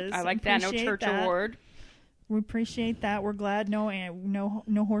 Horses. I like that. No church award. We appreciate that. We're glad no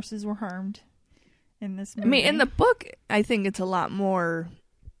horses were harmed in this movie. I mean, in the book, I think it's a lot more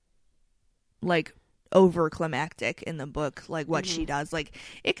like over climactic in the book, like what she does. Like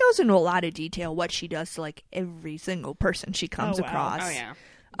it goes into a lot of detail what she does to like every single person she comes across. Oh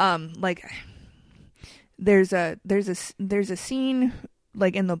yeah. Like there's a scene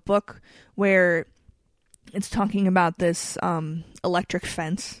like in the book where it's talking about this electric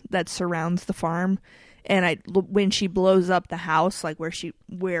fence that surrounds the farm, and when she blows up the house, like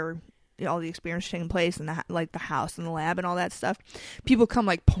where all the experience taking place, and the house and the lab and all that stuff, people come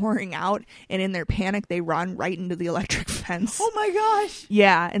like pouring out, and in their panic they run right into the electric fence. Oh my gosh.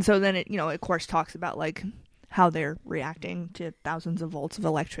 Yeah. And so then it of course talks about like how they're reacting to thousands of volts of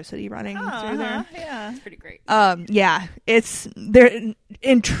electricity running through there. Yeah, it's pretty great. Yeah, it's there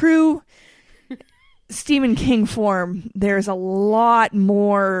in true Stephen King form. There's a lot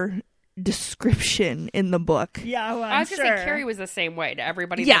more description in the book. Yeah, well, I was going to say Carrie was the same way to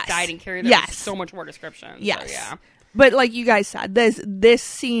everybody that died in Carrie. There was so much more description. Yes. So, yeah. But like you guys said, this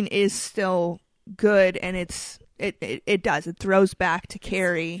scene is still good, and it throws back to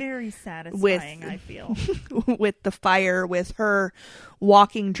Carrie. Very satisfying, I feel. With the fire, with her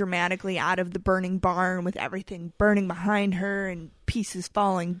walking dramatically out of the burning barn with everything burning behind her and pieces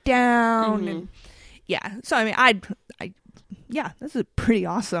falling down. And so I mean, this is a pretty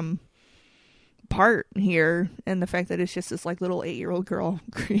awesome part here, and the fact that it's just this like little 8-year-old girl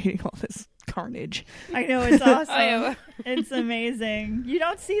creating all this carnage. I know, it's awesome. It's amazing. You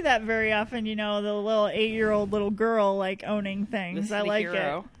don't see that very often, the little 8-year-old little girl like owning things. I like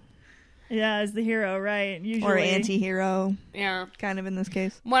it. Yeah, as the hero, right? Usually. Or anti-hero. Yeah. Kind of in this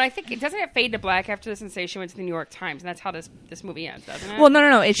case. Well, I think it doesn't fade to black after the sensation went to the New York Times, and that's how this movie ends, doesn't it? Well,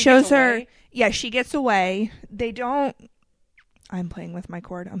 no. It shows her. Away. Yeah, she gets away. They don't. I'm playing with my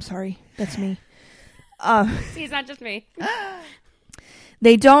cord. I'm sorry. That's me. See, it's not just me.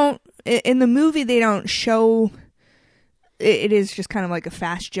 They don't, in the movie, they don't show, it is just kind of like a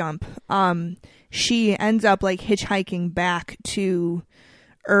fast jump. She ends up like hitchhiking back to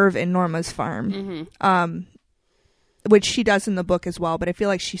Irv and Norma's farm, which she does in the book as well, but I feel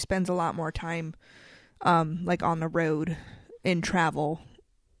like she spends a lot more time like on the road in travel.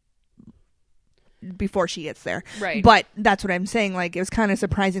 before she gets there. Right. But that's what I'm saying. Like, it was kind of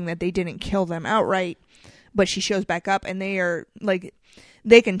surprising that they didn't kill them outright. But she shows back up, and they are like,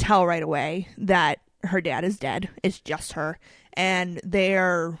 they can tell right away that her dad is dead. It's just her, and they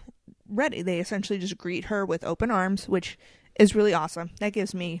are ready. They essentially just greet her with open arms, which is really awesome. That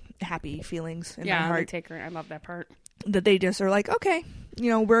gives me happy feelings in my Yeah, they heart. take her. I love that part. That they just are like, okay,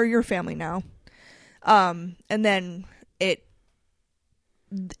 we're your family now. And then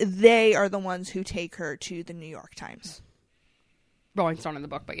they are the ones who take her to the New York Times. Rolling Stone in the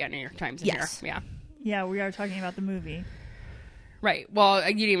book, but yeah, New York Times in Yes. here. Yeah. Yeah, we are talking about the movie. Right. Well,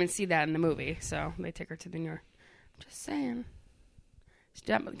 you didn't even see that in the movie, so they take her to the New York. Just saying.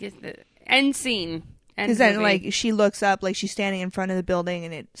 Get the end scene. Because then, like, she looks up, like, she's standing in front of the building,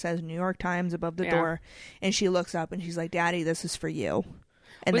 and it says New York Times above the door. And she looks up, and she's like, Daddy, this is for you.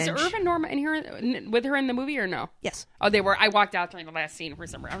 And was then Irvin Norma in here with her in the movie or no? Yes. Oh, they were. I walked out during the last scene for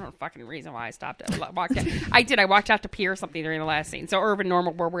some reason. I don't know fucking reason why I stopped. Walked out. I did. I walked out to pee or something during the last scene. So Irvin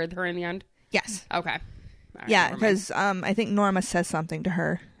Norma were with her in the end? Yes. Okay. All right, Yeah, never mind. because I think Norma says something to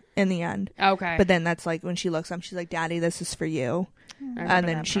her in the end. Okay. But then that's like when she looks up, she's like, Daddy, this is for you. I remember And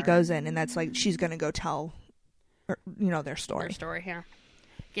then that she part. goes in, and that's like, she's going to go tell, their story. Their story, yeah.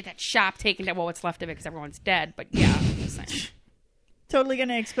 Get that shop taken down. Well, what's left of it because everyone's dead. But yeah, I'm just saying. Totally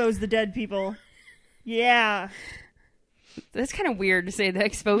gonna expose the dead people. Yeah. That's kind of weird to say that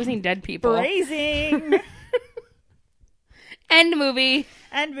exposing dead people. Brazing. End movie.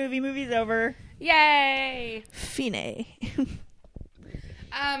 End movie. Movie's over. Yay. Fine.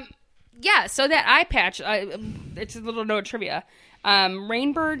 Yeah, so that eye patch, it's a little note of trivia.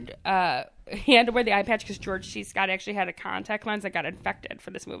 Rainbird, he had to wear the eye patch because George C. Scott actually had a contact lens that got infected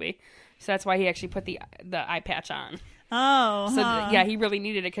for this movie. So that's why he actually put the eye patch on. Oh, So, huh. yeah, he really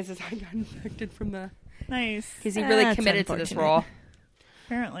needed it because his eye got infected from the... Nice. Because he really That's committed to this unfortunate. role.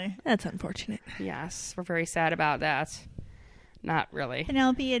 Apparently. That's unfortunate. Yes, we're very sad about that. Not really.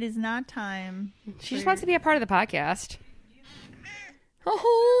 Penelope, it is not time. She just wants to be a part of the podcast.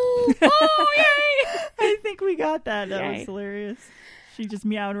 Oh, yay! I think we got that. That Yay. was hilarious. She just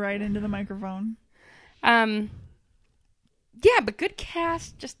meowed right into the microphone. Yeah, but good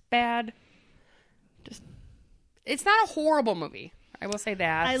cast, just bad. Just, it's not a horrible movie. I will say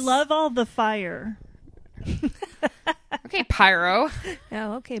that. I love all the fire. Okay, Pyro.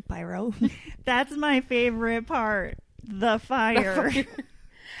 Oh, okay, Pyro. That's my favorite part. The fire.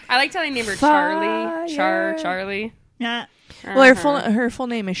 I liked how they named her Fire. Charlie. Yeah. Well, her full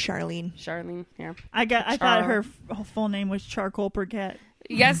name is Charlene. Charlene. Yeah. I thought her full name was Charcoal Briquette.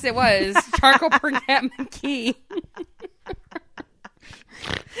 Yes, it was Charcoal Briquette McKee.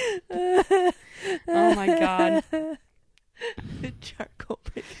 Oh my god. Charcoal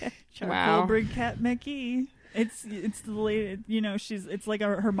Briquette. Charcoal Wow. Briquette McKee. It's the lady, it's like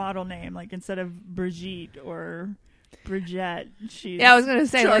her model name. Like instead of Brigitte or Bridget, she's Yeah, I was gonna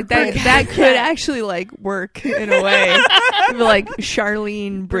say like Charcoal that could actually like work in a way. Like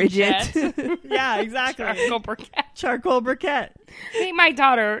Charlene Bridget. yeah, exactly. Charcoal Briquette. Charcoal Briquette. Meet my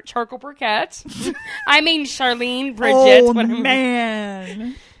daughter, Charcoal Briquette. I mean Charlene Bridget. Oh whatever.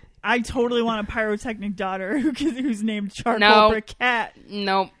 man, I totally want a pyrotechnic daughter who's named Charcoal No. Briquette.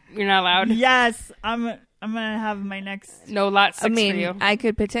 Nope, you're not allowed. Yes, I'm gonna have my next. No lot 6 I for mean, you. I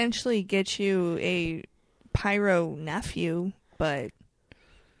could potentially get you a Pyro nephew, but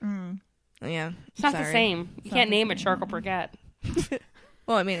yeah, It's not the sorry. same. You can't name it Charcoal Briquette.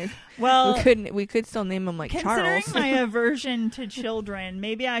 Well, I mean, Well, we could still name him like considering Charles. my aversion to children,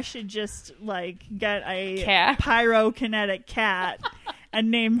 maybe I should just like get a Cat. pyrokinetic cat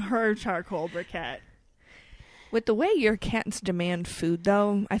and name her Charcoal Briquette. With the way your cats demand food,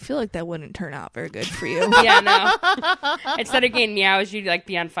 though, I feel like that wouldn't turn out very good for you. Yeah, no. Instead of getting meows, you'd like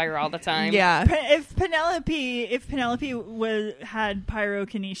be on fire all the time. Yeah. If Penelope had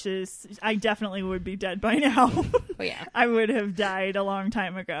pyrokinesis, I definitely would be dead by now. Oh, yeah. I would have died a long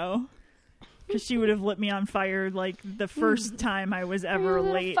time ago. Because she would have lit me on fire like the first time I was ever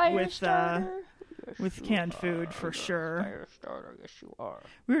late with canned food, for sure. Fire starter, yes you are.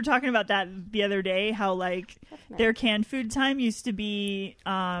 We were talking about that the other day, how like their canned food time used to be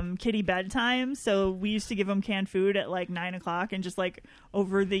kitty bedtime. So we used to give them canned food at like 9:00, and just like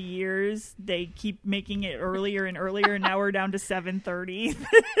over the years they keep making it earlier and earlier, and now we're down to 7:30.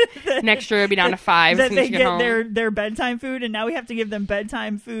 Next year it'll be down to 5. that as soon they as you get home. their bedtime food, and now we have to give them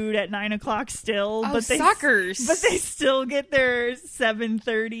bedtime food at 9:00 still. Oh, but they suckers. But they still get their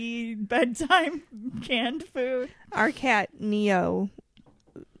 7:30 bedtime canned food. Our cat, Neo,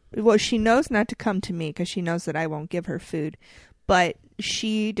 well, she knows not to come to me because she knows that I won't give her food. But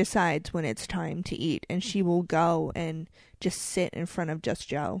she decides when it's time to eat, and she will go and just sit in front of Just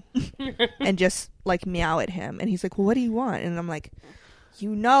Joe and just like meow at him. And he's like, well, what do you want? And I'm like,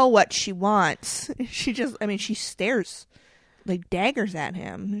 you know what she wants. She just, I mean, she stares like daggers at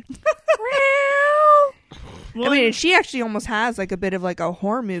him. I mean, she actually almost has like a bit of like a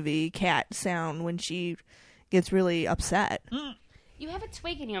horror movie cat sound when she gets really upset. You have a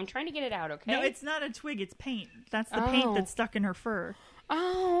twig in you. I'm trying to get it out, okay? No, it's not a twig. It's paint. That's the paint that's stuck in her fur.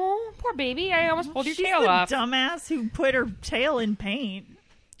 Oh, poor baby. I almost pulled your She's tail the off. dumbass who put her tail in paint.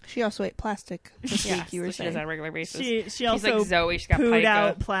 She also ate plastic this week, you were she does saying. on a regular basis. She She's also like Zoe. She's got pooed pica.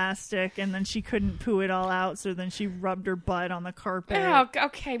 out plastic, and then she couldn't poo it all out, so then she rubbed her butt on the carpet. Oh,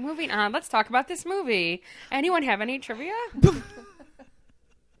 okay, moving on. Let's talk about this movie. Anyone have any trivia?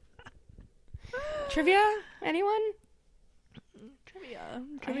 Trivia? Anyone?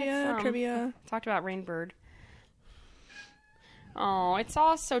 Trivia. Talked about Rainbird. Oh, it's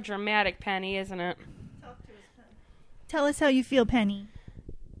all so dramatic, Penny, isn't it? Tell us how you feel, Penny.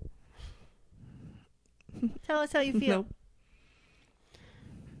 Tell us how you feel. Nope.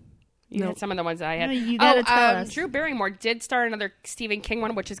 You had some of the ones I had. No, you gotta tell us. Drew Barrymore did start another Stephen King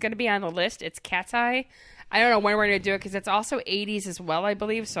one, which is going to be on the list. It's Cat's Eye. I don't know when we're going to do it because it's also 80s as well, I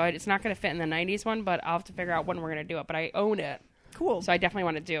believe. So it's not going to fit in the 90s one, but I'll have to figure out when we're going to do it. But I own it. Cool. So I definitely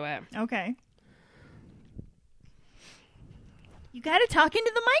want to do it. Okay. You gotta talk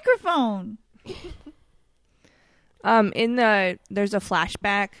into the microphone. There's a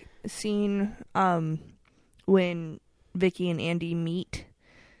flashback scene when Vicky and Andy meet.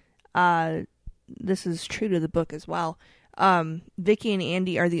 This is true to the book as well. Vicky and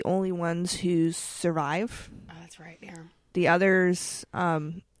Andy are the only ones who survive. Oh, that's right. Yeah. The others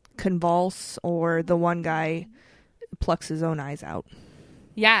convulse, or the one guy plucks his own eyes out.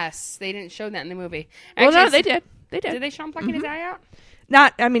 Yes, they didn't show that in the movie. Well, no, Actually, they did. They did. Did they show him plucking his eye out?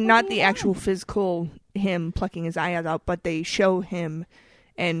 Not the actual physical him plucking his eyes out, but they show him,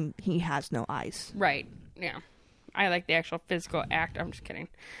 and he has no eyes. Right. Yeah. I like the actual physical act. I'm just kidding.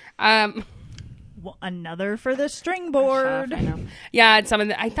 Well, another for the string board. I know. Yeah,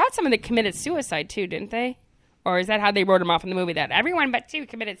 and I thought some of them committed suicide too, didn't they? Or is that how they wrote them off in the movie? That everyone but two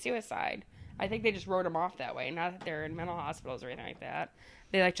committed suicide. I think they just wrote them off that way. Not that they're in mental hospitals or anything like that.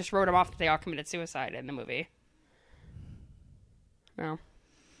 They just wrote them off that they all committed suicide in the movie. No.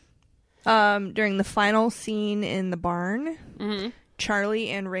 During the final scene in the barn, Charlie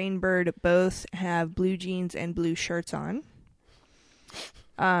and Rainbird both have blue jeans and blue shirts on.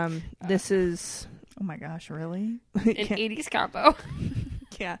 This is... Oh my gosh, really? An 80s combo.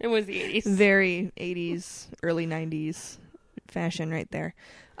 Yeah. It was the 80s. Very 80s, early 90s fashion right there.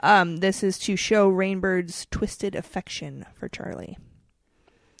 This is to show Rainbird's twisted affection for Charlie.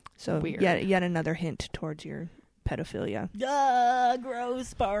 So Weird. yet another hint towards your pedophilia.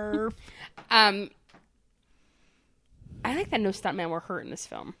 Gross barf. I like that no stuntmen were hurt in this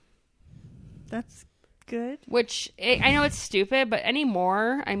film. That's good. Which, I know it's stupid, but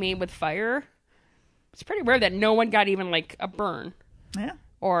anymore, I mean, with fire, it's pretty rare that no one got even, like, a burn. Yeah.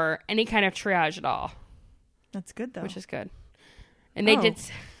 Or any kind of triage at all. That's good, though. Which is good. And they did...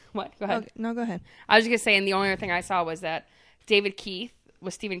 What? Go ahead. Okay, no, go ahead. I was just going to say, and the only other thing I saw was that David Keith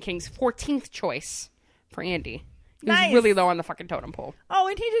was Stephen King's 14th choice for Andy. He was really low on the fucking totem pole. Oh,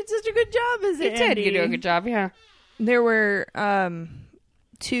 and he did such a good job as it. He did. He did a good job, yeah. There were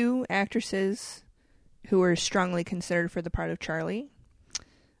two actresses who were strongly considered for the part of Charlie.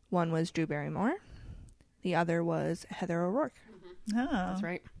 One was Drew Barrymore. The other was Heather O'Rourke. Oh. That's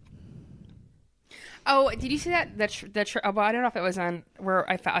right. Oh, did you see that? Well, I don't know if it was on where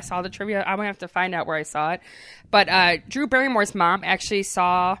I saw the trivia. I'm going to have to find out where I saw it. But Drew Barrymore's mom actually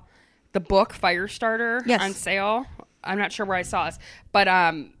saw the book Firestarter on sale. I'm not sure where I saw this. But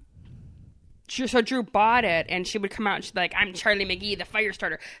so Drew bought it, and she would come out and she'd be like, I'm Charlie McGee, the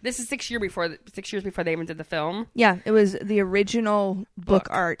Firestarter. This is 6 years before they even did the film. Yeah, it was the original book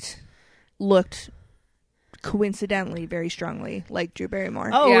art looked coincidentally very strongly like Drew Barrymore.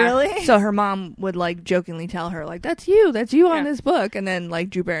 Oh, Yeah. really? So her mom would like jokingly tell her like, that's you on this book. And then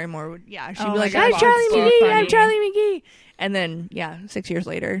like Drew Barrymore would, she'd be my like, God, I'm that's Charlie so McGee, funny. I'm Charlie McGee. And then 6 years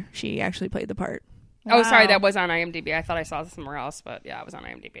later, she actually played the part. Oh, sorry, Wow. that was on IMDb. I thought I saw this somewhere else, but yeah, it was on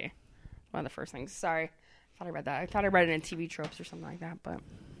IMDb. One of the first things. Sorry. I thought I read that. I thought I read it in TV tropes or something like that, but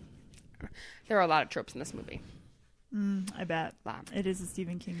there are a lot of tropes in this movie. I bet. Lot. It is a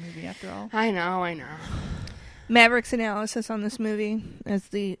Stephen King movie, after all. I know. Maverick's analysis on this movie as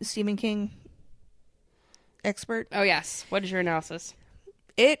the Stephen King expert. Oh, yes. What is your analysis?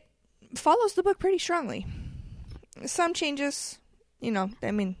 It follows the book pretty strongly. Some changes, they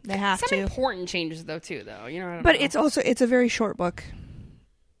have Some to. important changes, though, too, though. You know what I But mean? it's a very short book.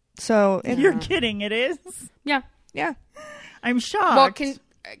 So You're kidding, it is? Yeah. yeah, I'm shocked. Well,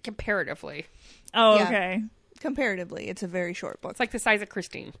 comparatively, oh, Yeah. okay. comparatively, it's a very short book. it's like the size of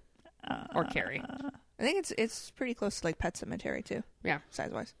Christine or Carrie. I think it's pretty close to like Pet Cemetery too, Yeah.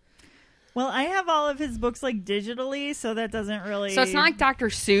 size wise. Well, I have all of his books like digitally, so that doesn't really. So it's not like Dr.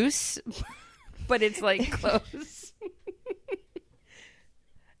 Seuss, but it's like close.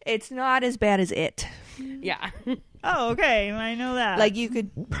 It's not as bad as it. Yeah. Oh, okay. I know that. Like you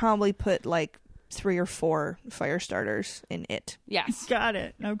could probably put like 3 or 4 fire starters in it. Yes. Got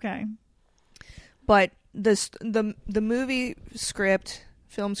it. Okay. But the movie script,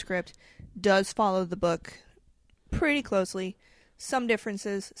 film script, does follow the book pretty closely. Some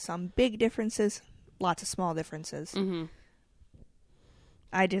differences, some big differences, lots of small differences. Mm-hmm.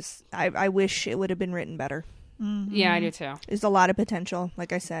 I wish it would have been written better. Mm-hmm. Yeah, I do too. There's a lot of potential.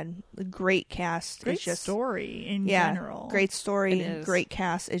 Like I said, a great cast. Great it's just story in yeah, general. great story, It is. great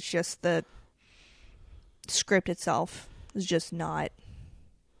cast. It's just the script itself is just not.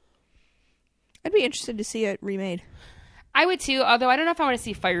 I'd be interested to see it remade. I would too, although I don't know if I want to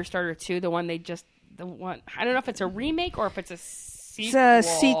see Firestarter 2, the one. I don't know if it's a remake or if it's a sequel. It's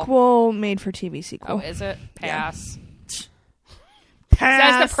a sequel made for TV sequel. Oh, is it? Pass.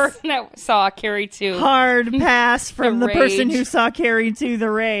 Pass. Says the person that saw Carrie 2. Hard pass from the person Rage. who saw Carrie to the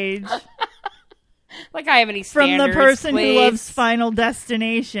Rage. Like I have any From standards, the person please. who loves Final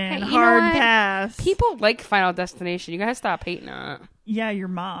Destination. Hey, you know Hard what? pass. People like Final Destination. You guys stop hating on it. Yeah, your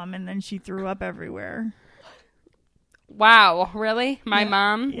mom, and then she threw up everywhere. Wow, really? My Yeah.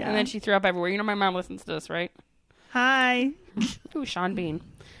 mom? Yeah. And then she threw up everywhere. You know my mom listens to this, right? Hi. Ooh, Sean Bean.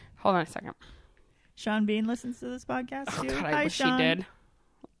 Hold on a second. Sean Bean listens to this podcast Oh, too. God, Hi, I wish Sean. she did.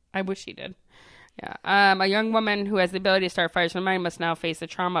 I wish she did. Yeah. A young woman who has the ability to start fires in her mind must now face the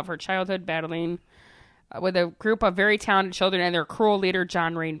trauma of her childhood battling with a group of very talented children and their cruel leader,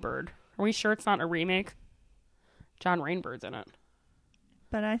 John Rainbird. Are we sure it's not a remake? John Rainbird's in it.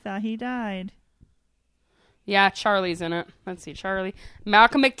 But I thought he died. Yeah, Charlie's in it. Let's see, Charlie.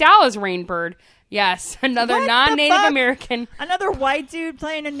 Malcolm McDowell is Rainbird. Yes, another What the non-Native fuck? American. Another white dude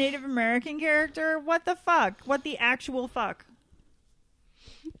playing a Native American character? What the fuck? What the actual fuck?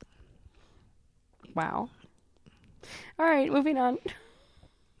 Wow. All right, moving on.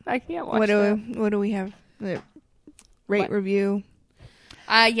 I can't watch What that. do we have? Rate What? review.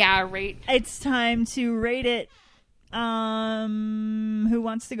 Yeah, rate. It's time to rate it. Who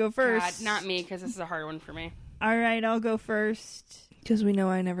wants to go first? God, not me, because this is a hard one for me. All right, I'll go first. Because we know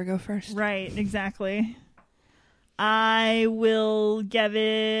I never go first. Right, exactly. I will give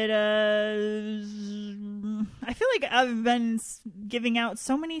it a... I feel like I've been giving out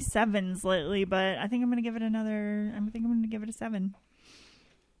so many 7s lately, but I think I'm going to give it another... I think I'm going to give it a 7.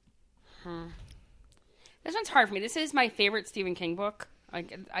 This one's hard for me. This is my favorite Stephen King book.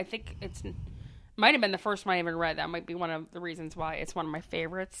 Like, I think it's might have been the first one I even read. That might be one of the reasons why it's one of my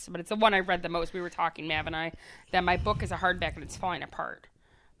favorites. But it's the one I read the most. We were talking, Mav and I, that my book is a hardback and it's falling apart.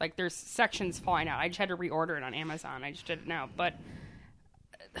 Like, there's sections falling out. I just had to reorder it on Amazon. I just did it now. But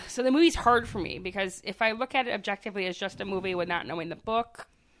so the movie's hard for me because if I look at it objectively as just a movie with not knowing the book,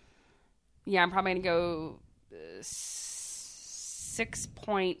 yeah, I'm probably going to go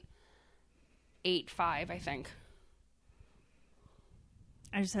 6.85, I think.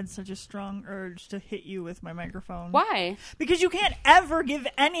 I just had such a strong urge to hit you with my microphone. Why? Because you can't ever give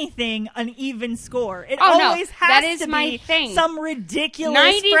anything an even score. It Oh, no. always has That is to my be thing. some ridiculous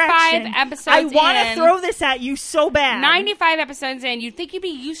 95 fraction. episodes I want to in. throw this at you so bad. 95 episodes in, you'd think you'd be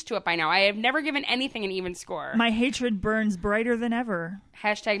used to it by now. I have never given anything an even score. My hatred burns brighter than ever.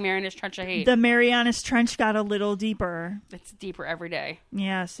 Hashtag Mariana's Trench of Hate. The Marianas Trench got a little deeper. It's deeper every day.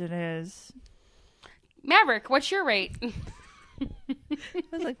 Yes, it is. Maverick, what's your rate? I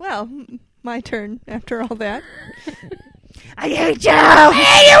was like, well, my turn after all that. I hate you!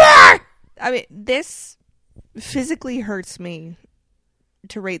 Hey, you are! I mean, this physically hurts me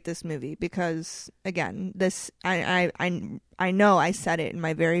to rate this movie because, again, this I know I said it in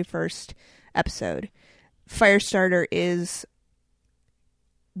my very first episode. Firestarter is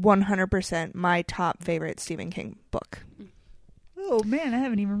 100% my top favorite Stephen King book. Oh, man, I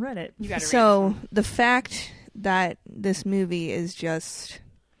haven't even read it. You gotta So the fact that this movie is just,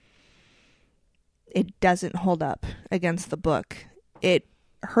 it doesn't hold up against the book, it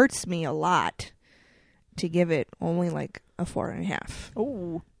hurts me a lot to give it only like a 4.5.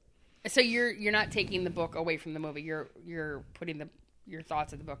 Oh. So you're not taking the book away from the movie. You're putting your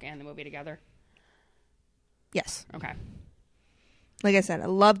thoughts of the book and the movie together. Yes. Okay. Like I said, I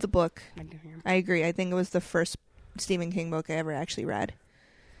love the book. I do hear. I agree. I think it was the first Stephen King book I ever actually read.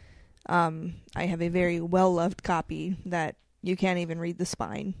 I have a very well-loved copy that you can't even read the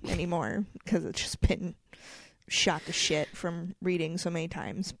spine anymore because it's just been shot to shit from reading so many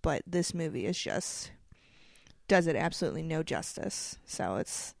times. But this movie is just does it absolutely no justice. So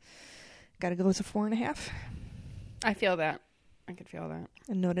it's got to go with a 4.5. I feel that. I could feel that.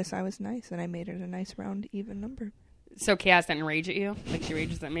 And notice I was nice, and I made it a nice round even number. So Chaos didn't rage at you like she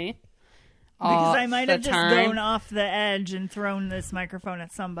rages at me? Because I might have just time. gone off the edge and thrown this microphone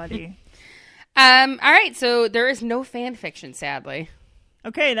at somebody. All right, so there is no fan fiction, sadly.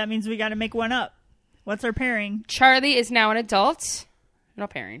 Okay, that means we got to make one up. What's our pairing? Charlie is now an adult. No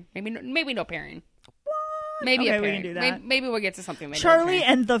pairing. Maybe no pairing. Maybe Okay, a we pairing. can do that. Maybe we'll get to something later. Charlie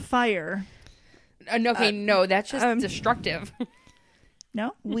and the Fire. No, that's just destructive.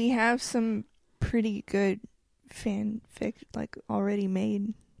 No? We have some pretty good fanfic, like, already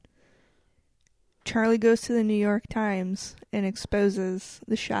made. Charlie goes to the New York Times and exposes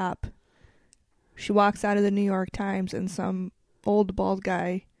the shop. She walks out of the New York Times and some old bald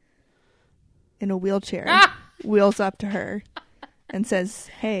guy in a wheelchair wheels up to her and says,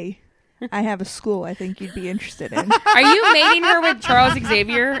 "Hey, I have a school I think you'd be interested in." Are you mating her with Charles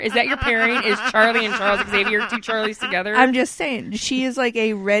Xavier? Is that your pairing? Is Charlie and Charles Xavier two Charlies together? I'm just saying, she is like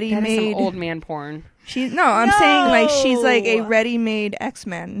a that is ready-made... some old man porn. I'm saying like she's like a ready-made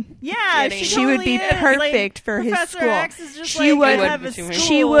X-Men. Yeah, Kidding. She would be totally is. perfect Like, for his Professor school. X is just She like, would- I have a She school.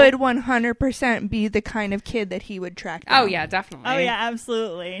 She would 100% be the kind of kid that he would track down. Oh yeah, definitely. Oh yeah,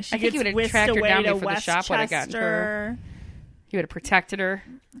 absolutely. She I think gets he would've whisked tracked her away down to before the shop would've gotten to her. Westchester. He would have protected her.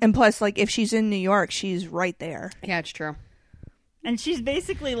 And plus, like, if she's in New York, she's right there. Yeah, it's true. And she's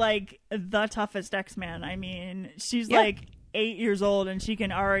basically like the toughest X-Man. I mean, she's Yeah. like 8 years old and she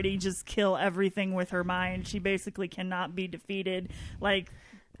can already just kill everything with her mind. She basically cannot be defeated. Like,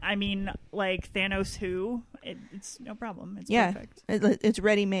 I mean, like Thanos who? It's no problem. It's Yeah, perfect. it's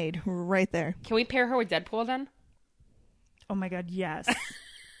ready-made right there. Can we pair her with Deadpool then? Oh my god, yes.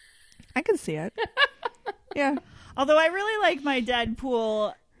 I can see it. Yeah. Although I really like my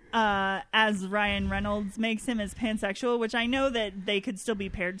Deadpool as Ryan Reynolds makes him as pansexual, which I know that they could still be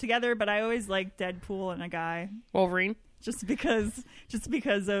paired together, but I always like Deadpool and a guy Wolverine. just because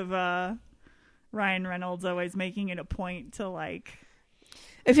of Ryan Reynolds always making it a point to like,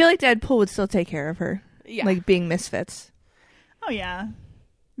 I feel like Deadpool would still take care of her. Yeah. Like being misfits. oh yeah,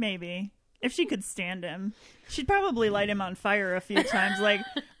 maybe if she could stand him. She'd probably light him on fire a few times. Like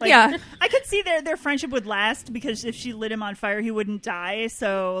Yeah. I could see their friendship would last because if she lit him on fire, he wouldn't die.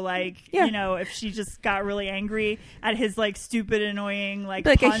 So, like, Yeah. you know, if she just got really angry at his, like, stupid, annoying, like,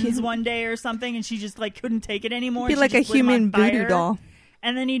 Be like a puns hu- one day or something, and she just, like, couldn't take it anymore. Be and she like a just lit him on human voodoo fire. doll.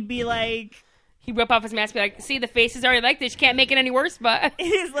 And then he'd be like, He'd whip off his mask and be like, see, the face is already like this. You can't make it any worse, but...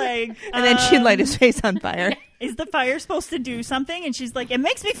 he's like, And then she'd light his face on fire. is the fire supposed to do something? And she's like, it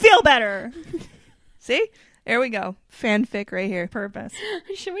makes me feel better. See? There we go. Fanfic right here. Purpose.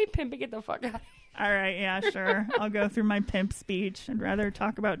 Should we pimp and get the fuck out? All right, yeah, sure. I'll go through my pimp speech. I'd rather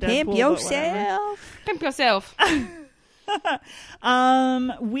talk about Deadpool. Pimp but whatever. yourself. Pimp yourself.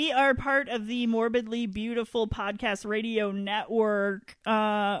 We are part of the Morbidly Beautiful Podcast Radio Network.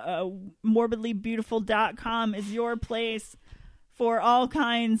 Morbidlybeautiful.com is your place for all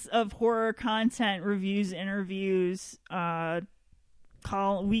kinds of horror content, reviews, interviews,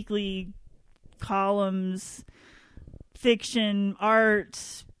 weekly columns, fiction,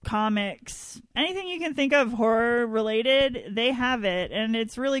 art, comics, anything you can think of horror related, they have it, and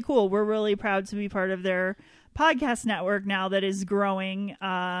it's really cool. We're really proud to be part of their podcast network now that is growing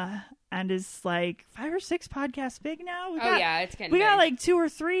and is like 5 or 6 podcasts big now. It's getting we got big. like 2 or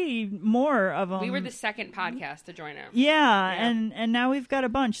 3 more of them. We were the second podcast to join it. Yeah, Yeah. and now we've got a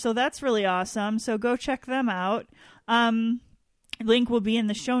bunch, so that's really awesome. So go check them out. Link will be in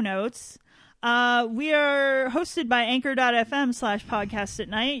the show notes. We are hosted by anchor.fm/podcast at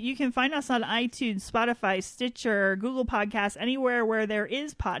night. You can find us on iTunes, Spotify, Stitcher, Google Podcasts, anywhere where there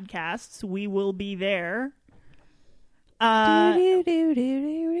is podcasts. We will be there.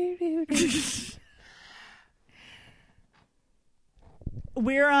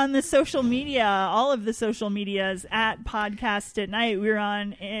 We're on the social media, all of the social medias at Podcast at Night. We're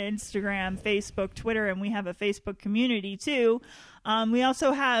on Instagram, Facebook, Twitter, and we have a Facebook community too. We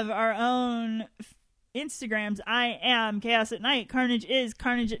also have our own Instagrams. I am Chaos at Night. Carnage is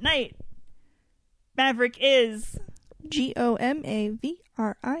Carnage at Night. Maverick is.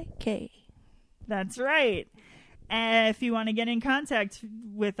 GOMAVRIK. That's right. And if you want to get in contact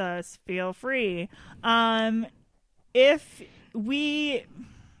with us, feel free. Let me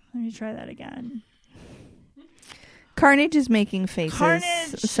try that again. Carnage is making faces.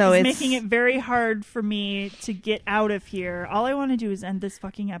 Carnage so is it's making it very hard for me to get out of here. All I want to do is end this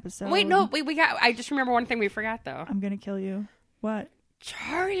fucking episode. Wait, no, we got. I just remember one thing we forgot though. I'm gonna kill you. What?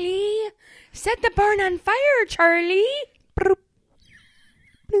 Charlie, set the barn on fire, Charlie. Bloop,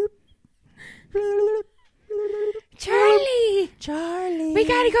 bloop, bloop, Charlie, we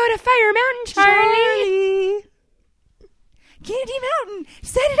gotta go to Fire Mountain, Charlie. Candy Mountain,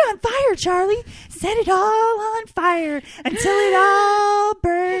 set it on fire, Charlie. Set it all on fire until it all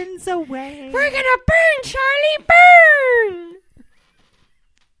burns away. We're gonna burn, Charlie, burn.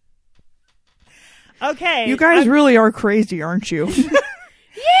 Okay. You guys really are crazy, aren't you? Yay!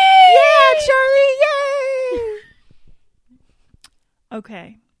 Yeah, Charlie, yay!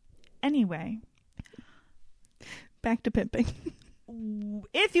 Okay. Anyway, Back to pimping.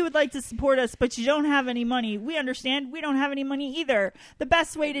 if you would like to support us but you don't have any money, we understand. We don't have any money either. The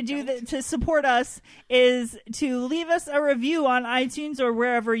best way to to support us is to leave us a review on iTunes or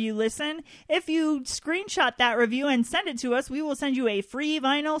wherever you listen. If you screenshot that review and send it to us, we will send you a free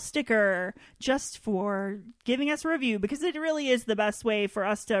vinyl sticker just for giving us a review, because it really is the best way for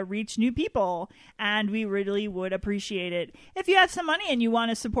us to reach new people, and we really would appreciate it. If you have some money and you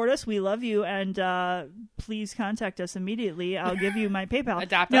want to support us, we love you, and please contact us immediately. I'll give you my PayPal.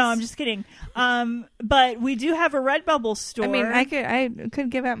 Adopt No, us. I'm just kidding. But we do have a Redbubble store. I mean, I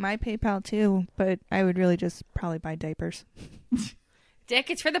could give out my PayPal too, but I would really just probably buy diapers. Dick,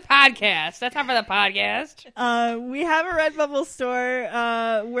 it's for the podcast. That's not for the podcast. We have a Redbubble store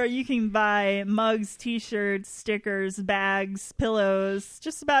where you can buy mugs, t-shirts, stickers, bags, pillows,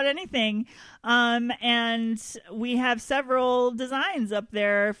 just about anything. And we have several designs up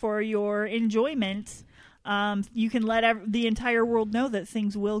there for your enjoyment. You can let the entire world know that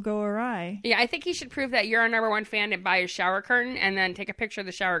things will go awry. Yeah, I think you should prove that you're our number one fan and buy a shower curtain and then take a picture of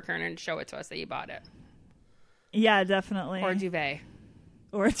the shower curtain and show it to us that you bought it. Yeah, definitely. Or a duvet.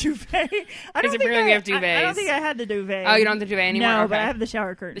 Or a duvet. I Because don't apparently we have I don't duvets. think I had the duvet. Oh, you don't have the duvet anymore? No, Okay. but I have the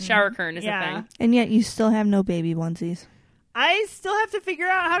shower curtain. The shower curtain is a thing. And yet you still have no baby onesies. I still have to figure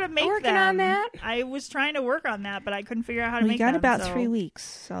out how to make Working them. on that. I was trying to work on that, but I couldn't figure out how to We make got them. about so- 3 weeks,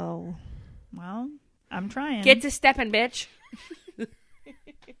 so Well, I'm trying. Get to stepping, bitch. Because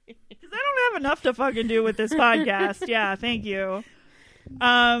I don't have enough to fucking do with this podcast. Yeah, thank you.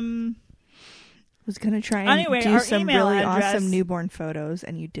 was gonna try and Anyway, do our some email really address- awesome newborn photos,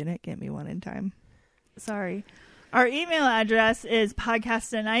 and you didn't get me one in time. Sorry. Our email address is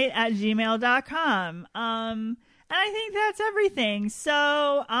podcastanight@gmail.com. And I think that's everything.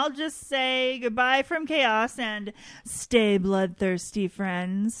 So I'll just say goodbye from chaos and stay bloodthirsty,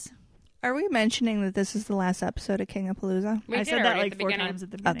 friends. Are we mentioning that this is the last episode of King of Palooza? We I did said that already at like the 4 beginning. times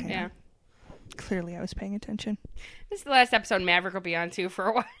at the beginning. Okay. Yeah. Clearly, I was paying attention. This is the last episode Maverick will be on too for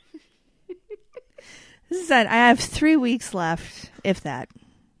a while. This is that I have 3 weeks left, if that.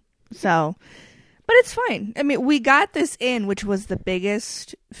 So, but it's fine. I mean, we got this in, which was the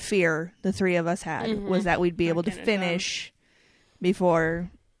biggest fear the three of us had, was that we'd be able to getting it done. finish before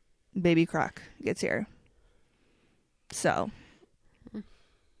Baby Croc gets here. So,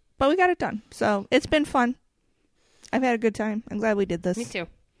 but we got it done. So it's been fun. I've had a good time. I'm glad we did this. Me too.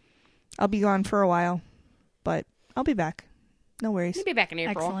 I'll be gone for a while, but I'll be back. No worries. We'll be back in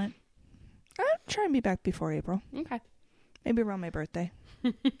April. Excellent. I'll try and be back before April. Okay. Maybe around my birthday.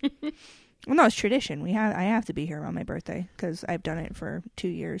 Well, no, it's tradition. I have to be here around my birthday because I've done it for 2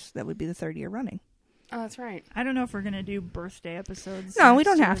 years. That would be the 3rd year running. Oh, that's right. I don't know if we're going to do birthday episodes. No, we next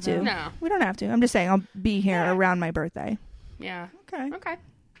don't year, have to. though. No. We don't have to. I'm just saying I'll be here Yeah. around my birthday. Yeah. Okay. Okay.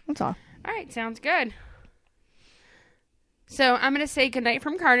 That's all. All right. Sounds good. So I'm going to say goodnight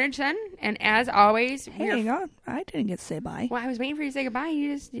from Carnage then. And as always, Hey, hang on. I didn't get to say bye. Well, I was waiting for you to say goodbye.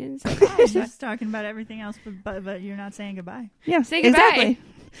 You just didn't say bye. I was just talking about everything else, but you're not saying goodbye. Yeah, Say goodbye. exactly.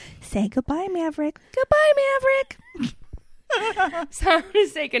 Say goodbye, Maverick. Goodbye, Maverick. So I'm going to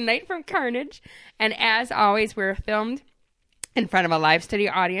say goodnight from Carnage. And as always, we're filmed in front of a live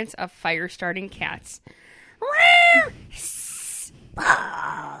studio audience of fire-starting cats. Wow.